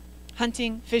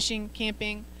 Hunting, fishing,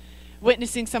 camping,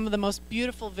 witnessing some of the most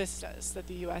beautiful vistas that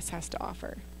the U.S. has to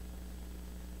offer.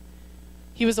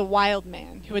 He was a wild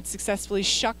man who had successfully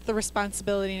shucked the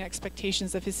responsibility and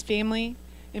expectations of his family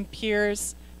and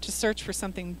peers to search for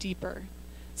something deeper,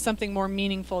 something more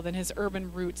meaningful than his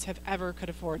urban roots have ever could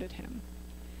afforded him.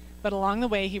 But along the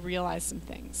way, he realized some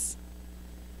things.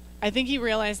 I think he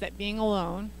realized that being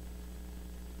alone,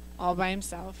 all by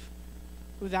himself,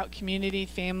 without community,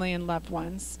 family, and loved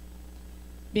ones,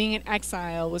 being in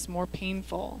exile was more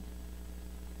painful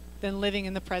than living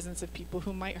in the presence of people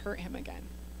who might hurt him again,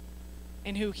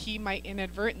 and who he might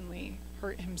inadvertently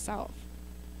hurt himself.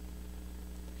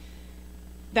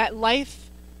 That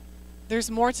There's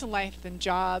more to life than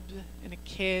jobs and a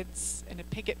kids and a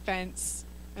picket fence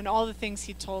and all the things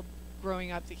he told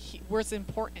growing up that was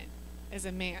important as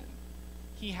a man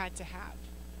he had to have.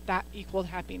 That equaled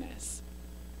happiness.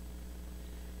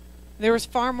 There was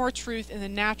far more truth in the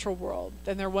natural world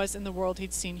than there was in the world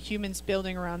he'd seen humans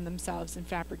building around themselves and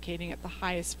fabricating at the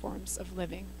highest forms of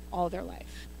living all their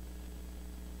life.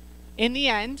 In the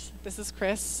end, this is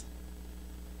Chris,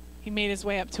 he made his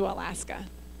way up to Alaska.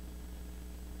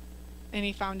 And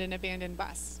he found an abandoned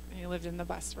bus. And he lived in the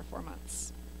bus for 4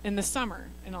 months. In the summer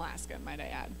in Alaska, might I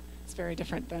add. It's very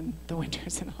different than the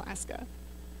winters in Alaska.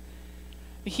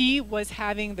 He was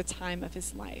having the time of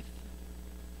his life.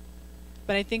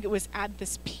 But I think it was at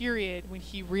this period when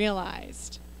he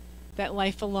realized that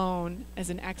life alone, as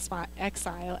an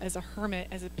exile, as a hermit,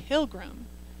 as a pilgrim,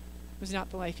 was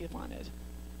not the life he wanted.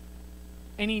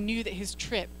 And he knew that his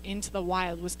trip into the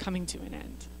wild was coming to an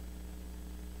end.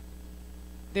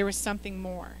 There was something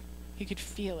more. He could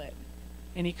feel it,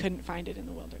 and he couldn't find it in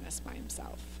the wilderness by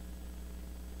himself.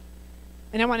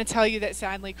 And I want to tell you that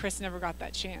sadly, Chris never got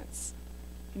that chance.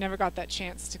 He never got that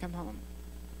chance to come home.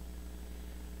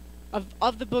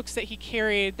 Of the books that he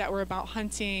carried that were about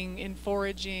hunting and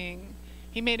foraging,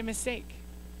 he made a mistake.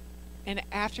 And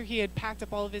after he had packed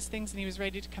up all of his things and he was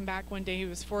ready to come back one day, he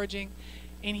was foraging,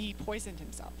 and he poisoned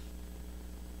himself.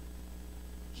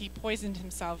 He poisoned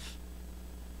himself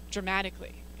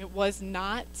dramatically. It was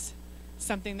not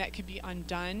something that could be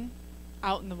undone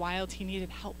out in the wild. He needed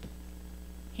help.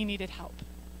 He needed help.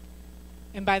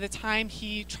 And by the time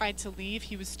he tried to leave,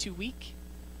 he was too weak.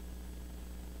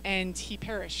 And he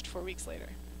perished 4 weeks later.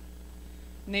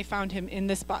 And they found him in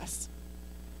this bus.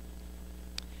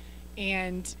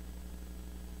 And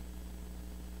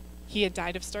he had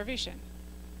died of starvation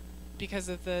because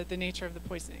of the nature of the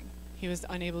poisoning. He was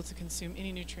unable to consume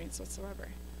any nutrients whatsoever.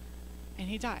 And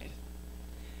he died.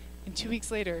 And 2 weeks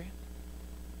later,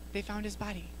 they found his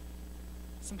body.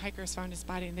 Some hikers found his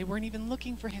body, and they weren't even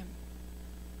looking for him.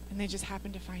 And they just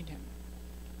happened to find him.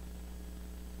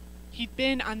 He'd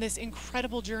been on this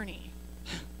incredible journey.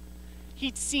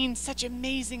 He'd seen such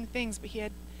amazing things, but he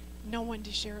had no one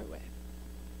to share it with.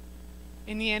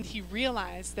 In the end, he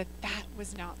realized that that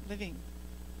was not living.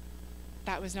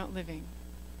 That was not living.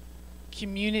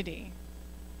 Community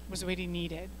was what he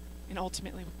needed, and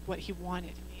ultimately what he wanted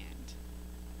in the end.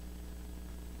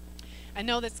 I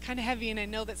know that's kind of heavy, and I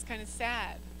know that's kind of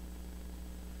sad.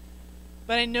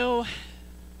 But I know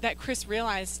that Chris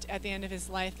realized at the end of his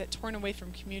life that torn away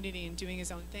from community and doing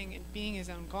his own thing and being his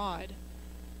own God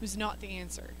was not the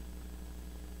answer.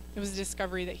 It was a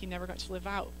discovery that he never got to live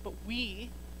out. But we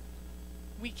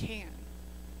can.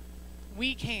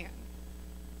 We can.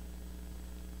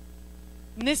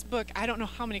 In this book, I don't know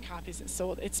how many copies it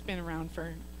sold. It's been around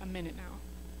for a minute now.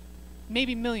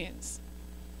 Maybe millions.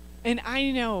 And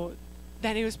I know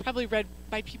that it was probably read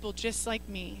by people just like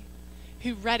me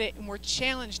who read it and were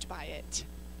challenged by it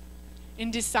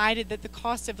and decided that the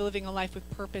cost of living a life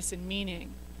with purpose and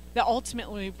meaning that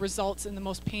ultimately results in the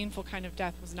most painful kind of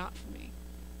death was not for me.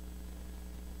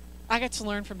 I got to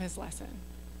learn from his lesson.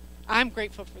 I'm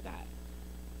grateful for that.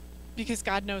 Because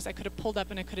God knows I could have pulled up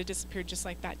and I could have disappeared just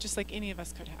like that, just like any of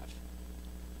us could have.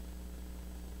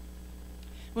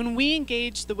 When we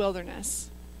engage the wilderness,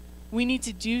 we need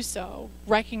to do so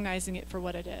recognizing it for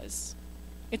what it is.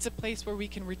 It's a place where we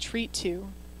can retreat to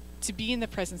be in the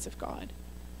presence of God.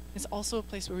 It's also a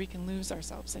place where we can lose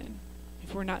ourselves in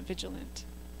if we're not vigilant.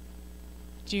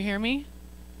 Do you hear me?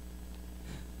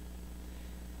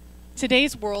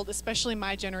 Today's world, especially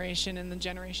my generation and the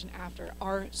generation after,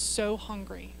 are so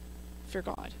hungry for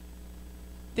God.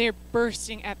 They are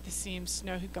bursting at the seams to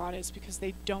know who God is because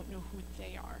they don't know who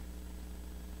they are.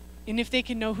 And if they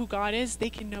can know who God is, they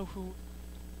can know who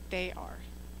they are.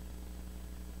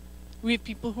 We have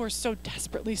people who are so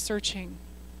desperately searching,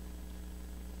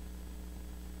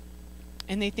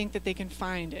 and they think that they can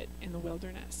find it in the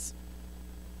wilderness.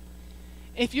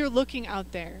 If you're looking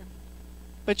out there,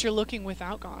 but you're looking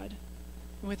without God,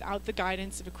 and without the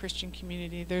guidance of a Christian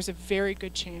community, there's a very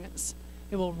good chance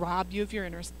it will rob you of your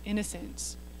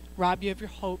innocence, rob you of your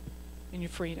hope and your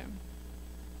freedom.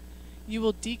 You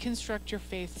will deconstruct your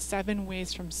faith 7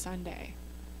 ways from Sunday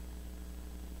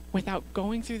without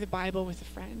going through the Bible with a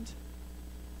friend,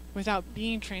 without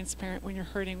being transparent when you're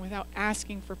hurting, without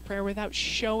asking for prayer, without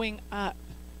showing up.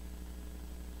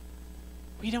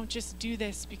 We don't just do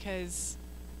this because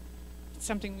it's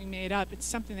something we made up. It's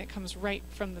something that comes right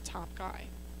from the top guy.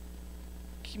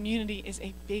 Community is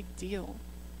a big deal.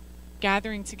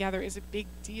 Gathering together is a big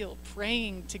deal.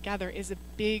 Praying together is a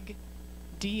big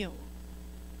deal.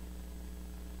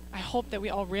 I hope that we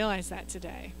all realize that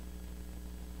today.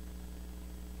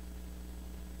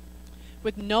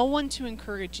 with no one to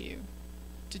encourage you,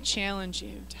 to challenge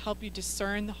you, to help you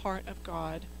discern the heart of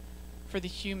God for the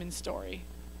human story,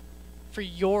 for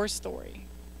your story,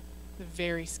 the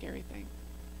very scary thing.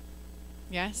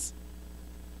 Yes?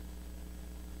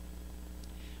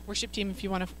 Worship team, if you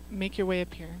want to make your way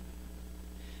up here.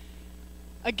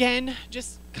 Again,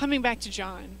 just coming back to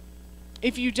John.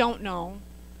 If you don't know,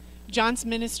 John's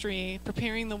ministry,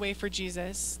 preparing the way for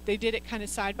Jesus, they did it kind of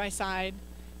side by side.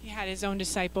 He had his own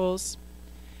disciples.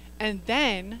 And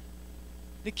then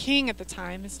the king at the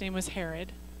time, his name was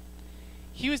Herod,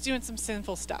 he was doing some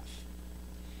sinful stuff.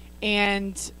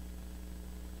 And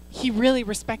he really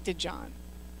respected John,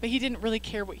 but he didn't really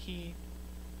care what he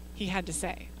had to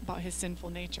say about his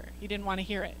sinful nature. He didn't want to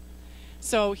hear it.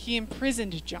 So he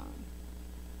imprisoned John.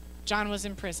 John was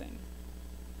in prison.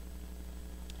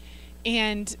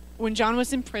 And when John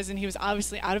was in prison, he was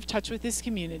obviously out of touch with his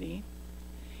community.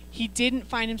 He didn't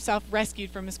find himself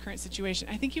rescued from his current situation.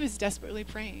 I think he was desperately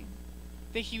praying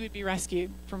that he would be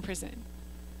rescued from prison,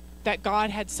 that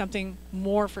God had something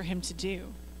more for him to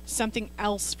do, something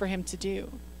else for him to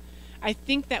do. I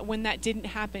think that when that didn't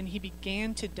happen, he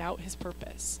began to doubt his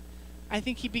purpose. I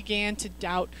think he began to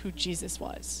doubt who Jesus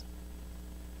was.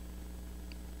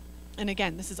 And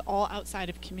again, this is all outside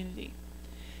of community.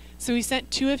 So he sent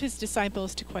 2 of his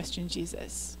disciples to question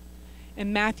Jesus.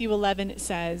 In Matthew 11, it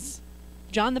says,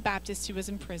 John the Baptist, who was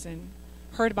in prison,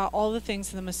 heard about all the things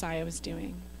the Messiah was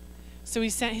doing. So he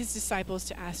sent his disciples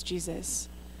to ask Jesus,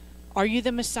 are you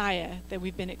the Messiah that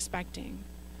we've been expecting?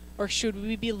 Or should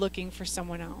we be looking for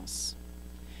someone else?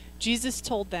 Jesus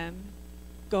told them,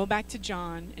 go back to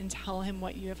John and tell him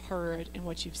what you have heard and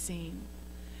what you've seen.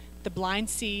 The blind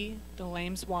see, the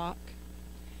lame walk,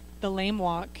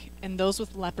 and those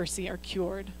with leprosy are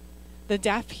cured. The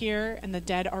deaf hear, and the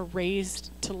dead are raised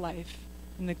to life,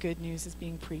 and the good news is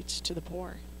being preached to the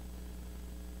poor.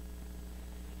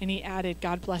 And he added,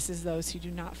 God blesses those who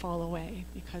do not fall away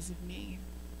because of me.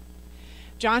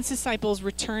 John's disciples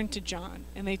returned to John,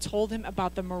 and they told him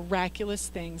about the miraculous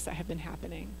things that have been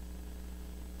happening.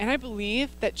 And I believe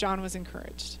that John was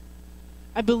encouraged.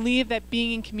 I believe that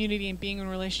being in community and being in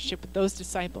relationship with those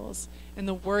disciples and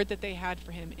the word that they had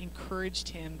for him encouraged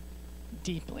him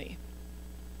deeply.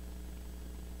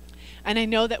 And I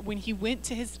know that when he went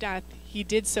to his death, he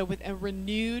did so with a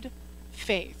renewed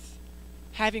faith,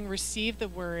 having received the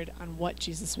word on what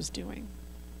Jesus was doing.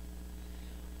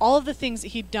 All of the things that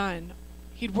he'd done,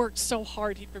 he'd worked so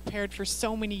hard, he'd prepared for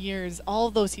so many years, all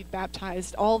of those he'd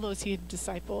baptized, all of those he had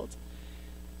discipled,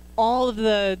 all of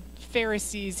the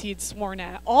Pharisees he had sworn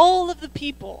at, all of the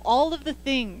people, all of the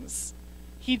things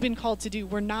he'd been called to do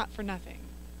were not for nothing.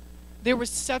 There was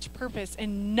such purpose,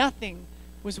 and nothing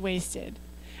was wasted.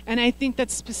 And I think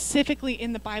that's specifically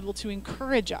in the Bible to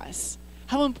encourage us,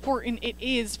 how important it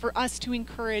is for us to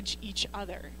encourage each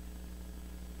other.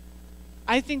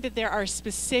 I think that there are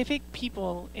specific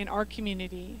people in our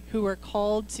community who are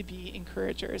called to be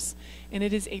encouragers, and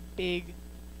it is a big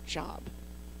job.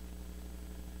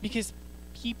 Because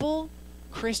people,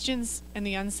 Christians and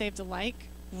the unsaved alike,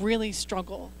 really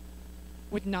struggle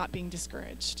with not being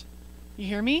discouraged. You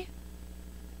hear me?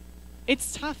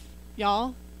 It's tough,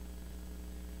 y'all.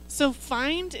 So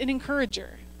find an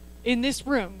encourager in this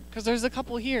room, because there's a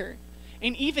couple here,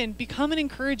 and even become an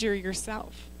encourager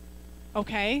yourself.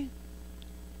 Okay?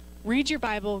 Read your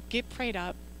Bible, get prayed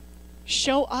up,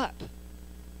 show up.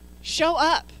 Show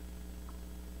up.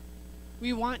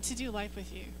 We want to do life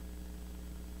with you.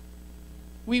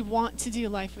 We want to do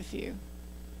life with you.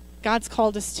 God's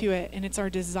called us to it, and it's our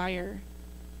desire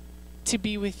to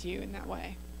be with you in that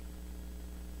way.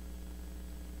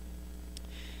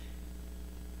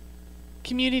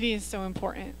 Community is so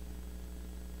important.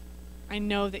 I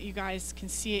know that you guys can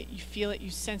see it, you feel it, you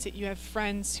sense it. You have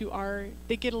friends who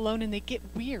they get alone and they get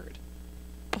weird.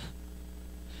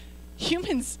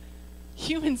 Humans,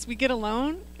 we get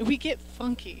alone, we get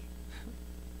funky.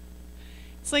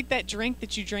 It's like that drink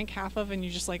that you drink half of and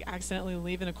you just like accidentally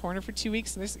leave in a corner for 2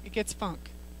 weeks and it gets funk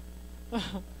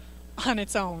on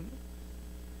its own.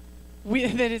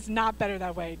 That is not better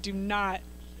that way. Do not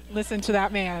listen to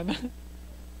that man.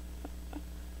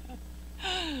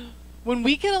 When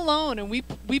we get alone and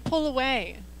we pull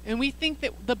away and we think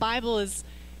that the Bible is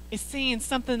saying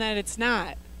something that it's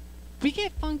not, we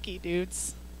get funky,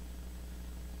 dudes.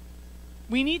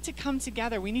 We need to come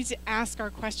together. We need to ask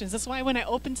our questions. That's why when I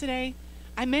opened today,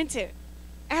 I meant it.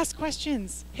 Ask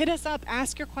questions. Hit us up.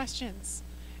 Ask your questions.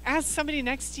 Ask somebody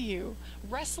next to you.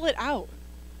 Wrestle it out.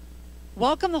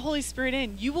 Welcome the Holy Spirit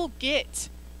in. You will get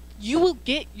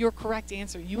your correct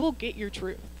answer. You will get your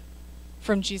truth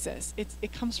from Jesus.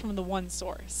 It comes from the one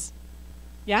source.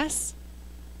 Yes?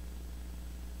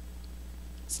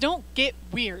 So don't get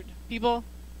weird, people.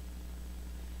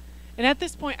 And at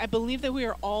this point, I believe that we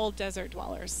are all desert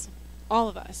dwellers. All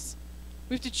of us.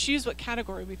 We have to choose what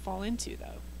category we fall into,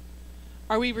 though.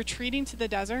 Are we retreating to the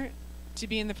desert to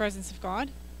be in the presence of God?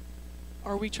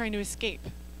 Or are we trying to escape?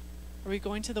 Are we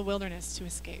going to the wilderness to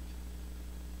escape?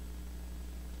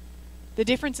 The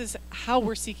difference is how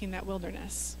we're seeking that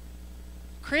wilderness.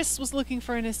 Chris was looking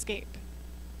for an escape.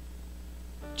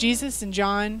 Jesus and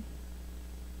John,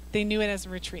 they knew it as a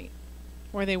retreat,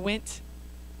 where they went,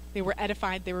 they were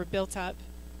edified, they were built up,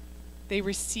 they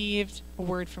received a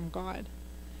word from God.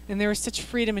 And there was such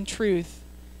freedom and truth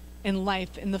in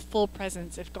life in the full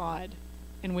presence of God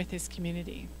and with his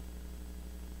community.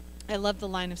 I love the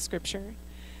line of scripture,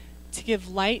 to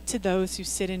give light to those who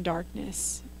sit in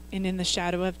darkness and in the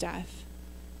shadow of death,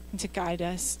 and to guide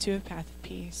us to a path of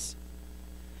peace.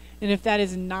 And if that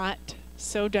is not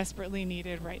so desperately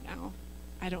needed right now,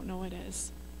 I don't know what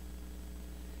is.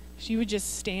 If you would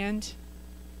just stand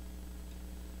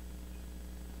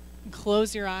and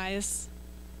close your eyes,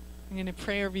 I'm going to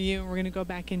pray over you, and we're going to go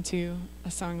back into a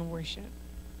song of worship.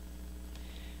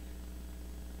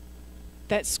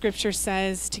 That scripture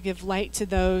says to give light to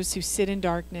those who sit in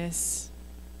darkness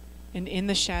and in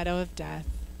the shadow of death,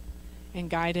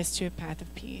 and guide us to a path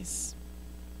of peace.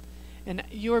 And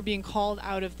you are being called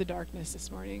out of the darkness this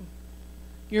morning.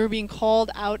 You're being called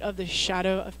out of the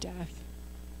shadow of death.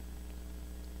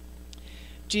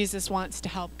 Jesus wants to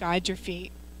help guide your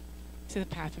feet to the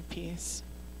path of peace.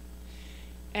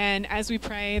 And as we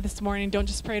pray this morning, don't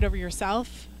just pray it over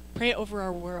yourself, pray it over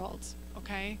our world,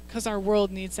 okay? Because our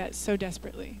world needs that so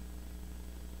desperately.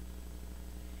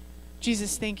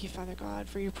 Jesus, thank you, Father God,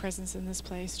 for your presence in this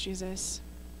place, Jesus.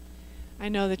 I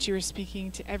know that you are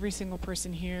speaking to every single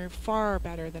person here far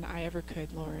better than I ever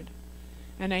could, Lord.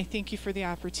 And I thank you for the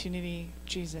opportunity,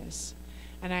 Jesus.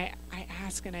 And I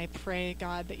ask and I pray,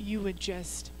 God, that you would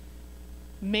just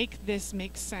make this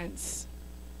make sense.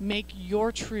 Make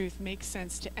your truth make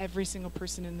sense to every single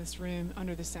person in this room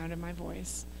under the sound of my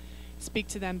voice. Speak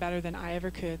to them better than I ever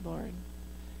could, Lord.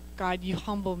 God, you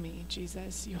humble me,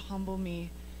 Jesus. You humble me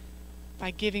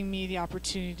by giving me the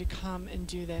opportunity to come and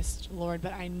do this, Lord.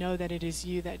 But I know that it is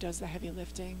you that does the heavy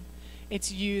lifting.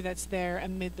 It's you that's there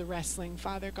amid the wrestling,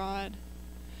 Father God.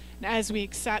 And as we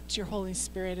accept your Holy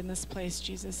Spirit in this place,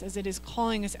 Jesus, as it is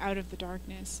calling us out of the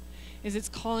darkness, as it's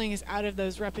calling us out of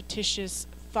those repetitious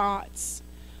thoughts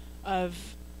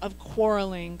of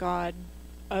quarreling, God,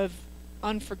 of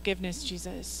unforgiveness,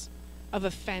 Jesus, of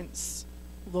offense,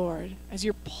 Lord, as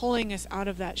you're pulling us out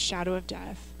of that shadow of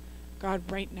death, God,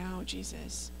 right now,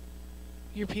 Jesus,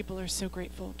 your people are so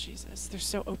grateful, Jesus. They're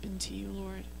so open to you,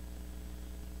 Lord.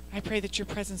 I pray that your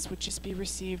presence would just be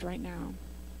received right now.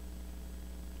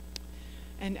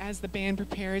 And as the band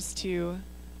prepares to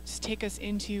just take us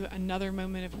into another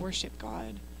moment of worship,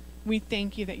 God, we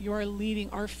thank you that you are leading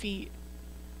our feet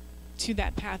to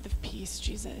that path of peace,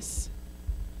 Jesus.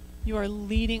 You are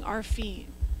leading our feet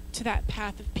to that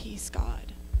path of peace,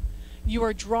 God. You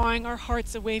are drawing our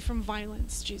hearts away from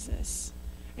violence, Jesus,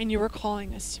 and you are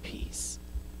calling us to peace.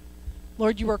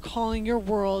 Lord, you are calling your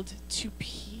world to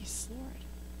peace, Lord.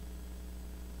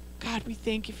 God, we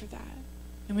thank you for that,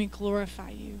 and we glorify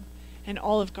you, and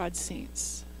all of God's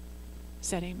saints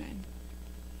said amen.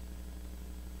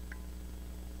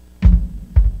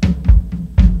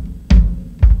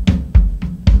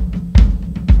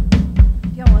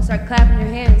 Y'all want to start clapping your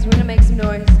hands? We're going to make some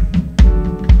noise.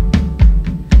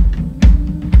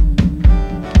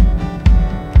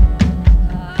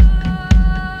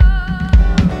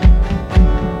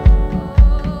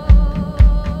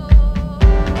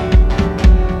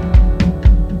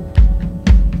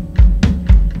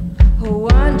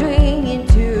 Wandering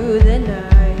into the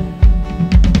night,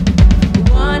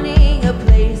 wanting a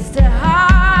place to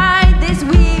hide this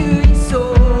weary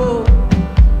soul,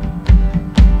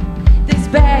 this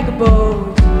bag of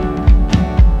bones.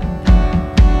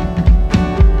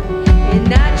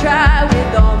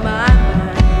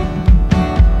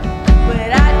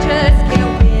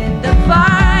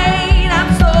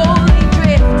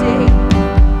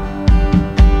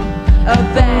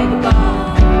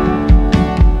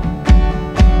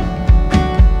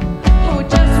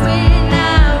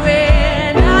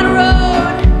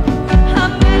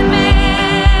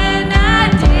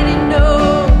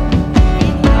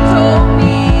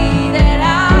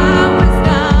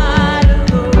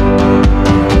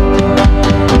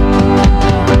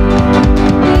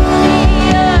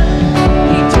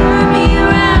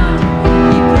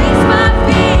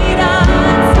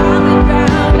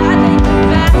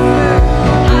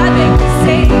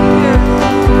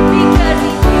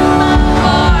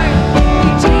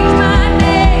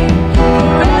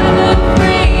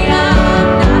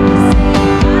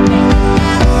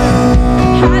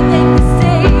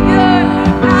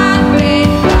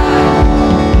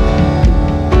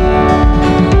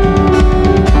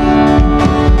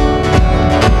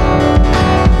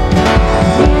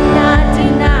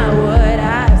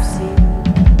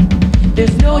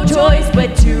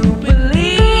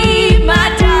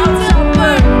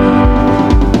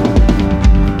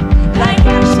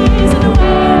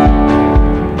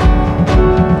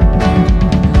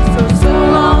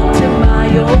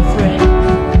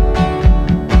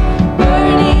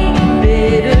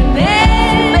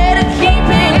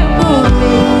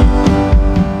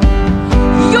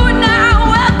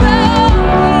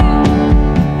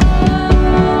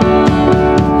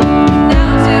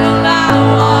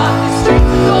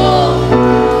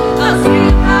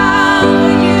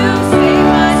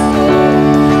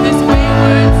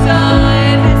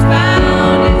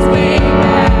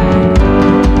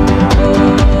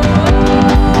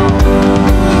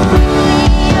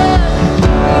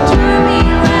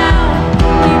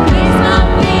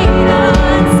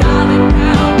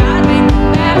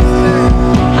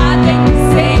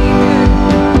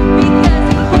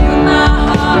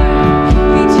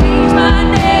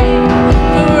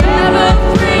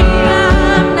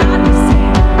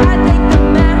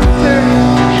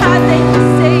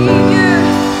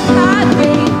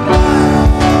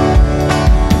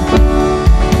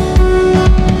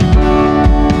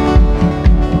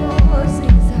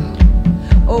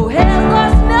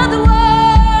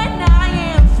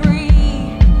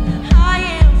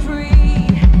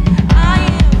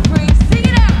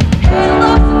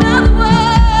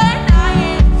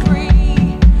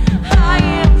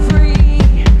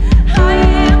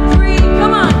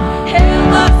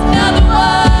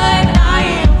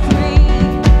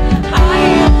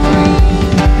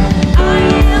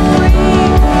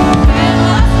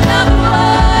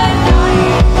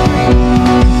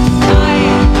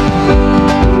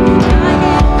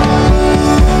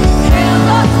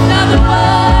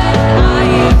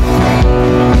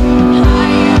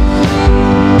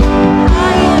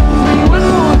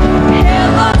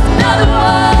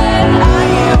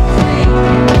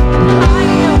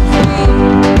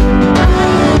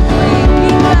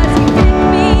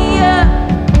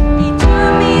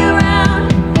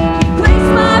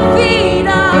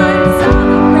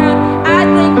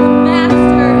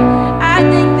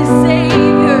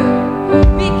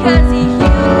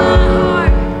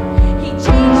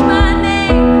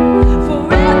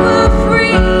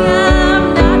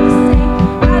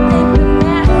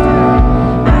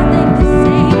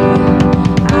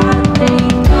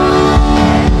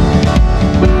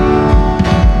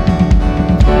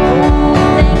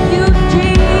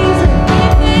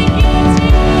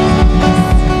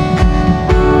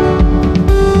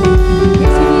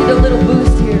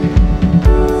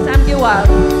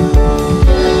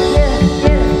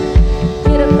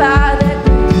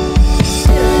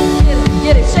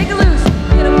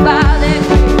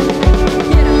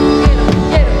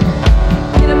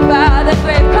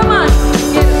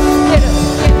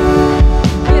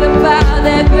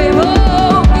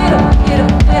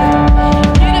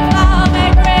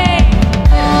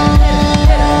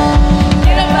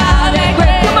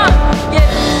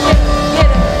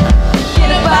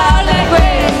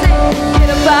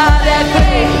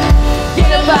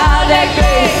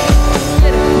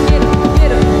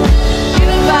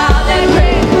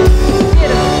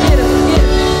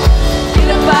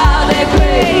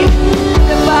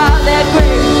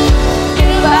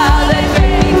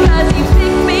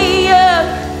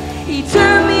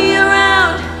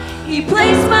 He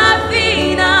placed my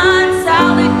feet on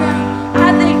solid ground.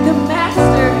 I thank the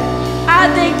Master, I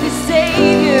thank the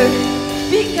Savior,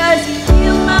 because He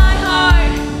healed my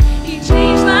heart, He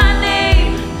changed my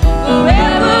name,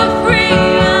 forever free.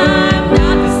 I'm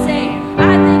not the same.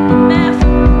 I thank the Master.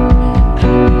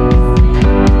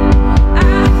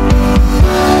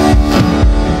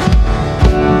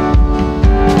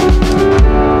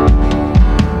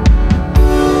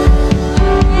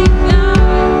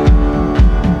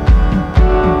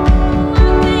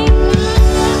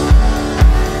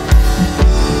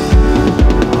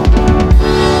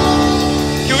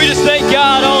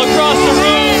 God all across the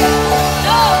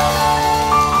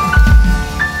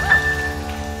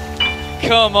room.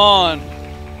 Come on.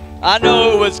 I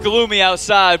know it was gloomy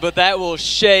outside, but that will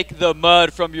shake the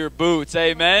mud from your boots.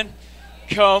 Amen.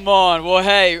 Come on. Well,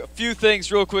 hey, a few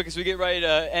things real quick as we get ready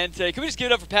to end today. Can we just give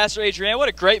it up for Pastor Adrianne? What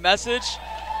a great message.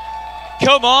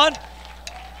 Come on.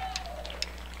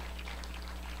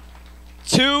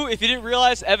 2, if you didn't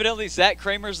realize, evidently Zach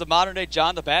Kramer is the modern day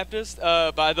John the Baptist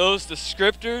by those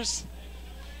descriptors.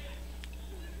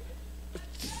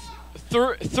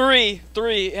 3,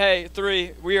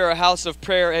 we are a house of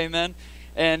prayer, amen.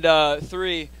 And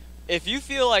 3, if you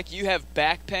feel like you have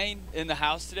back pain in the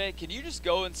house today, can you just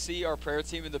go and see our prayer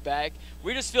team in the back?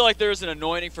 We just feel like there's an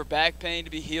anointing for back pain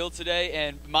to be healed today,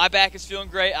 and my back is feeling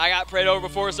great. I got prayed over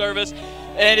before service,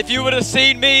 and if you would have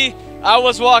seen me, I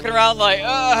was walking around like,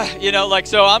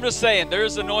 so I'm just saying,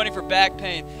 there's anointing for back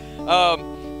pain. 2,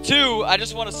 I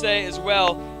just want to say as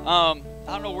well, I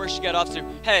don't know where she got off to.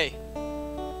 Hey,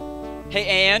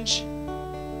 Ange.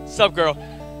 Sup, girl?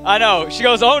 I know. She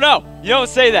goes, oh, no. You don't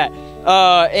say that.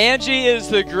 Angie is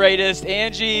the greatest.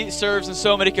 Angie serves in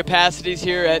so many capacities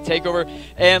here at Takeover.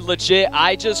 And legit,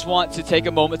 I just want to take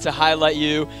a moment to highlight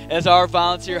you as our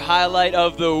volunteer highlight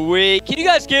of the week. Can you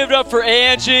guys give it up for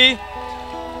Angie?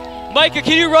 Micah,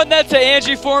 can you run that to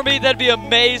Angie for me? That'd be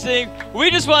amazing. We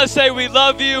just want to say we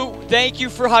love you. Thank you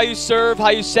for how you serve, how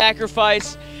you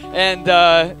sacrifice. And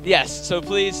yes, so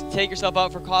please take yourself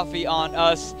out for coffee on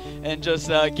us and just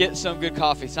get some good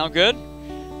coffee. Sound good?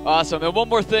 Awesome. And one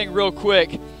more thing real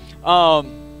quick.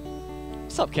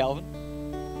 What's up, Calvin?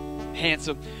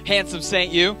 Handsome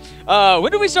saint you.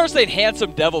 When did we start saying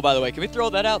handsome devil, by the way? Can we throw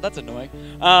that out? That's annoying.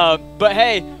 But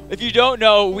hey, if you don't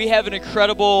know, we have an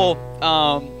incredible...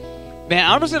 man,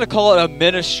 I'm just going to call it a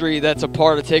ministry that's a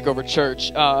part of Takeover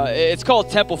Church. It's called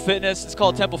Temple Fitness. It's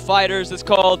called Temple Fighters. It's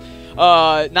called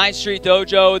 9th Street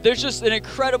Dojo. There's just an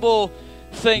incredible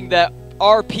thing that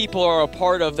our people are a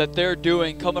part of that they're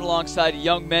doing, coming alongside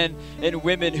young men and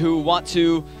women who want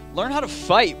to learn how to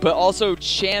fight, but also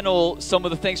channel some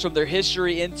of the things from their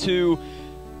history into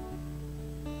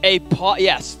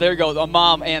yes, there you go, a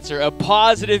mom answer, a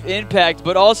positive impact,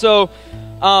 but also...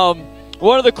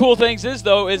 one of the cool things is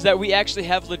that we actually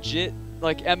have legit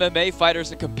like MMA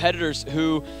fighters and competitors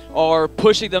who are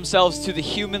pushing themselves to the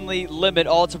humanly limit,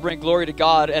 all to bring glory to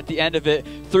God at the end of it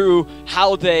through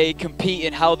how they compete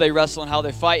and how they wrestle and how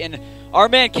they fight. And our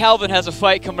man Calvin has a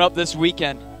fight coming up this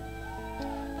weekend.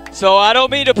 So I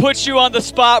don't mean to put you on the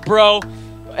spot, bro,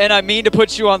 and I mean to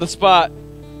put you on the spot.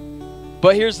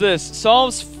 But here's this.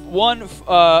 Psalms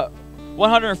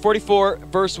 144,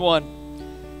 verse 1.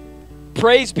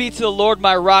 Praise be to the Lord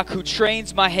my rock, who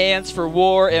trains my hands for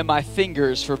war and my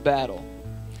fingers for battle.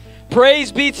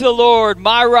 Praise be to the Lord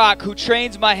my rock, who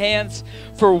trains my hands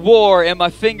for war and my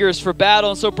fingers for battle.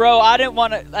 And so, bro, I didn't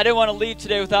want to leave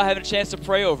today without having a chance to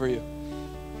pray over you.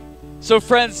 So,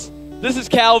 friends, this is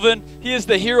Calvin. He is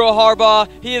the hero Harbaugh.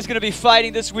 He is going to be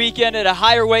fighting this weekend at a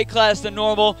higher weight class than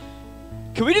normal.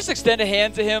 Can we just extend a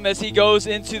hand to him as he goes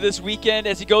into this weekend,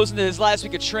 as he goes into his last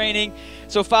week of training?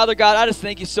 So, Father God, I just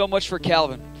thank you so much for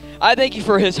Calvin. I thank you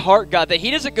for his heart, God, that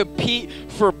he doesn't compete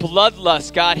for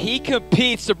bloodlust, God. He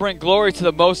competes to bring glory to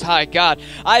the Most High, God.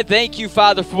 I thank you,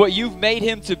 Father, for what you've made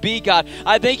him to be, God.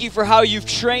 I thank you for how you've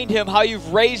trained him, how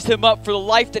you've raised him up for the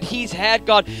life that he's had,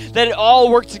 God, that it all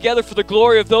worked together for the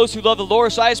glory of those who love the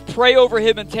Lord. So I just pray over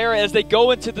him and Tara as they go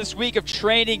into this week of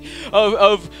training,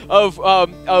 of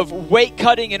weight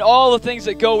cutting and all the things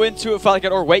that go into it, Father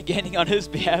God, or weight gaining on his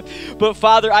behalf. But,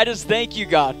 Father, I just thank you,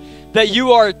 God, that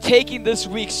you are taking this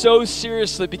week so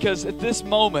seriously, because at this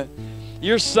moment,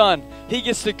 your son, he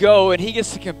gets to go and he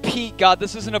gets to compete, God.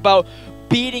 This isn't about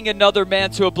beating another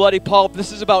man to a bloody pulp.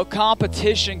 This is about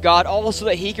competition, God, also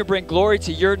that he can bring glory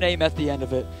to your name at the end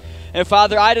of it. And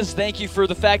Father, I just thank you for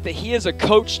the fact that he is a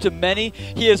coach to many.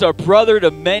 He is a brother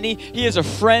to many. He is a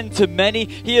friend to many.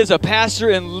 He is a pastor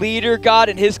and leader, God,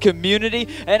 in his community.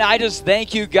 And I just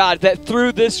thank you, God, that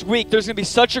through this week, there's going to be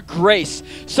such a grace,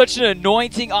 such an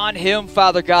anointing on him,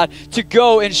 Father God, to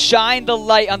go and shine the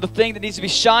light on the thing that needs to be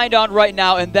shined on right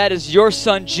now, and that is your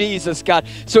son, Jesus, God.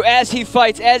 So as he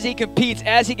fights, as he competes,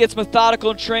 as he gets methodical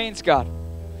and trains, God,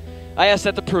 I ask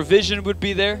that the provision would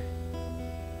be there.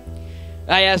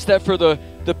 I ask that for the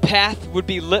path would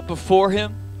be lit before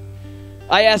him.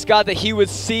 I ask, God, that he would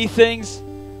see things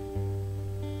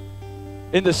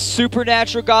in the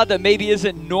supernatural, God, that maybe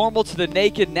isn't normal to the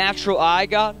naked natural eye,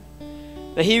 God.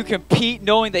 That he would compete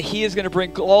knowing that he is going to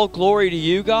bring all glory to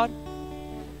you, God.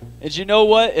 And you know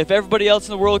what? If everybody else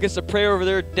in the world gets to pray over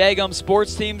their daggum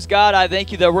sports teams, God, I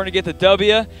thank you that we're going to get the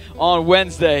W on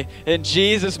Wednesday. In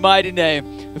Jesus' mighty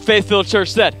name. The Faith-Filled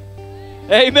Church said,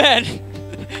 amen.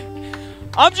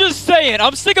 I'm just saying,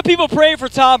 I'm sick of people praying for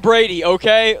Tom Brady,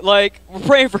 okay? Like, we're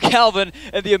praying for Calvin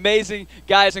and the amazing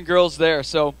guys and girls there.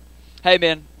 So, hey,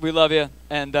 man, we love you,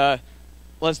 and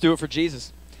let's do it for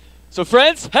Jesus. So,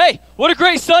 friends, hey, what a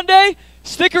great Sunday.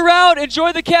 Stick around,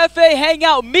 enjoy the cafe, hang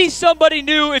out, meet somebody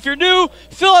new. If you're new,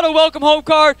 fill out a welcome home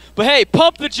card. But, hey,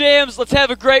 pump the jams. Let's have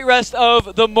a great rest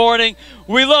of the morning.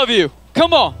 We love you.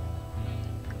 Come on.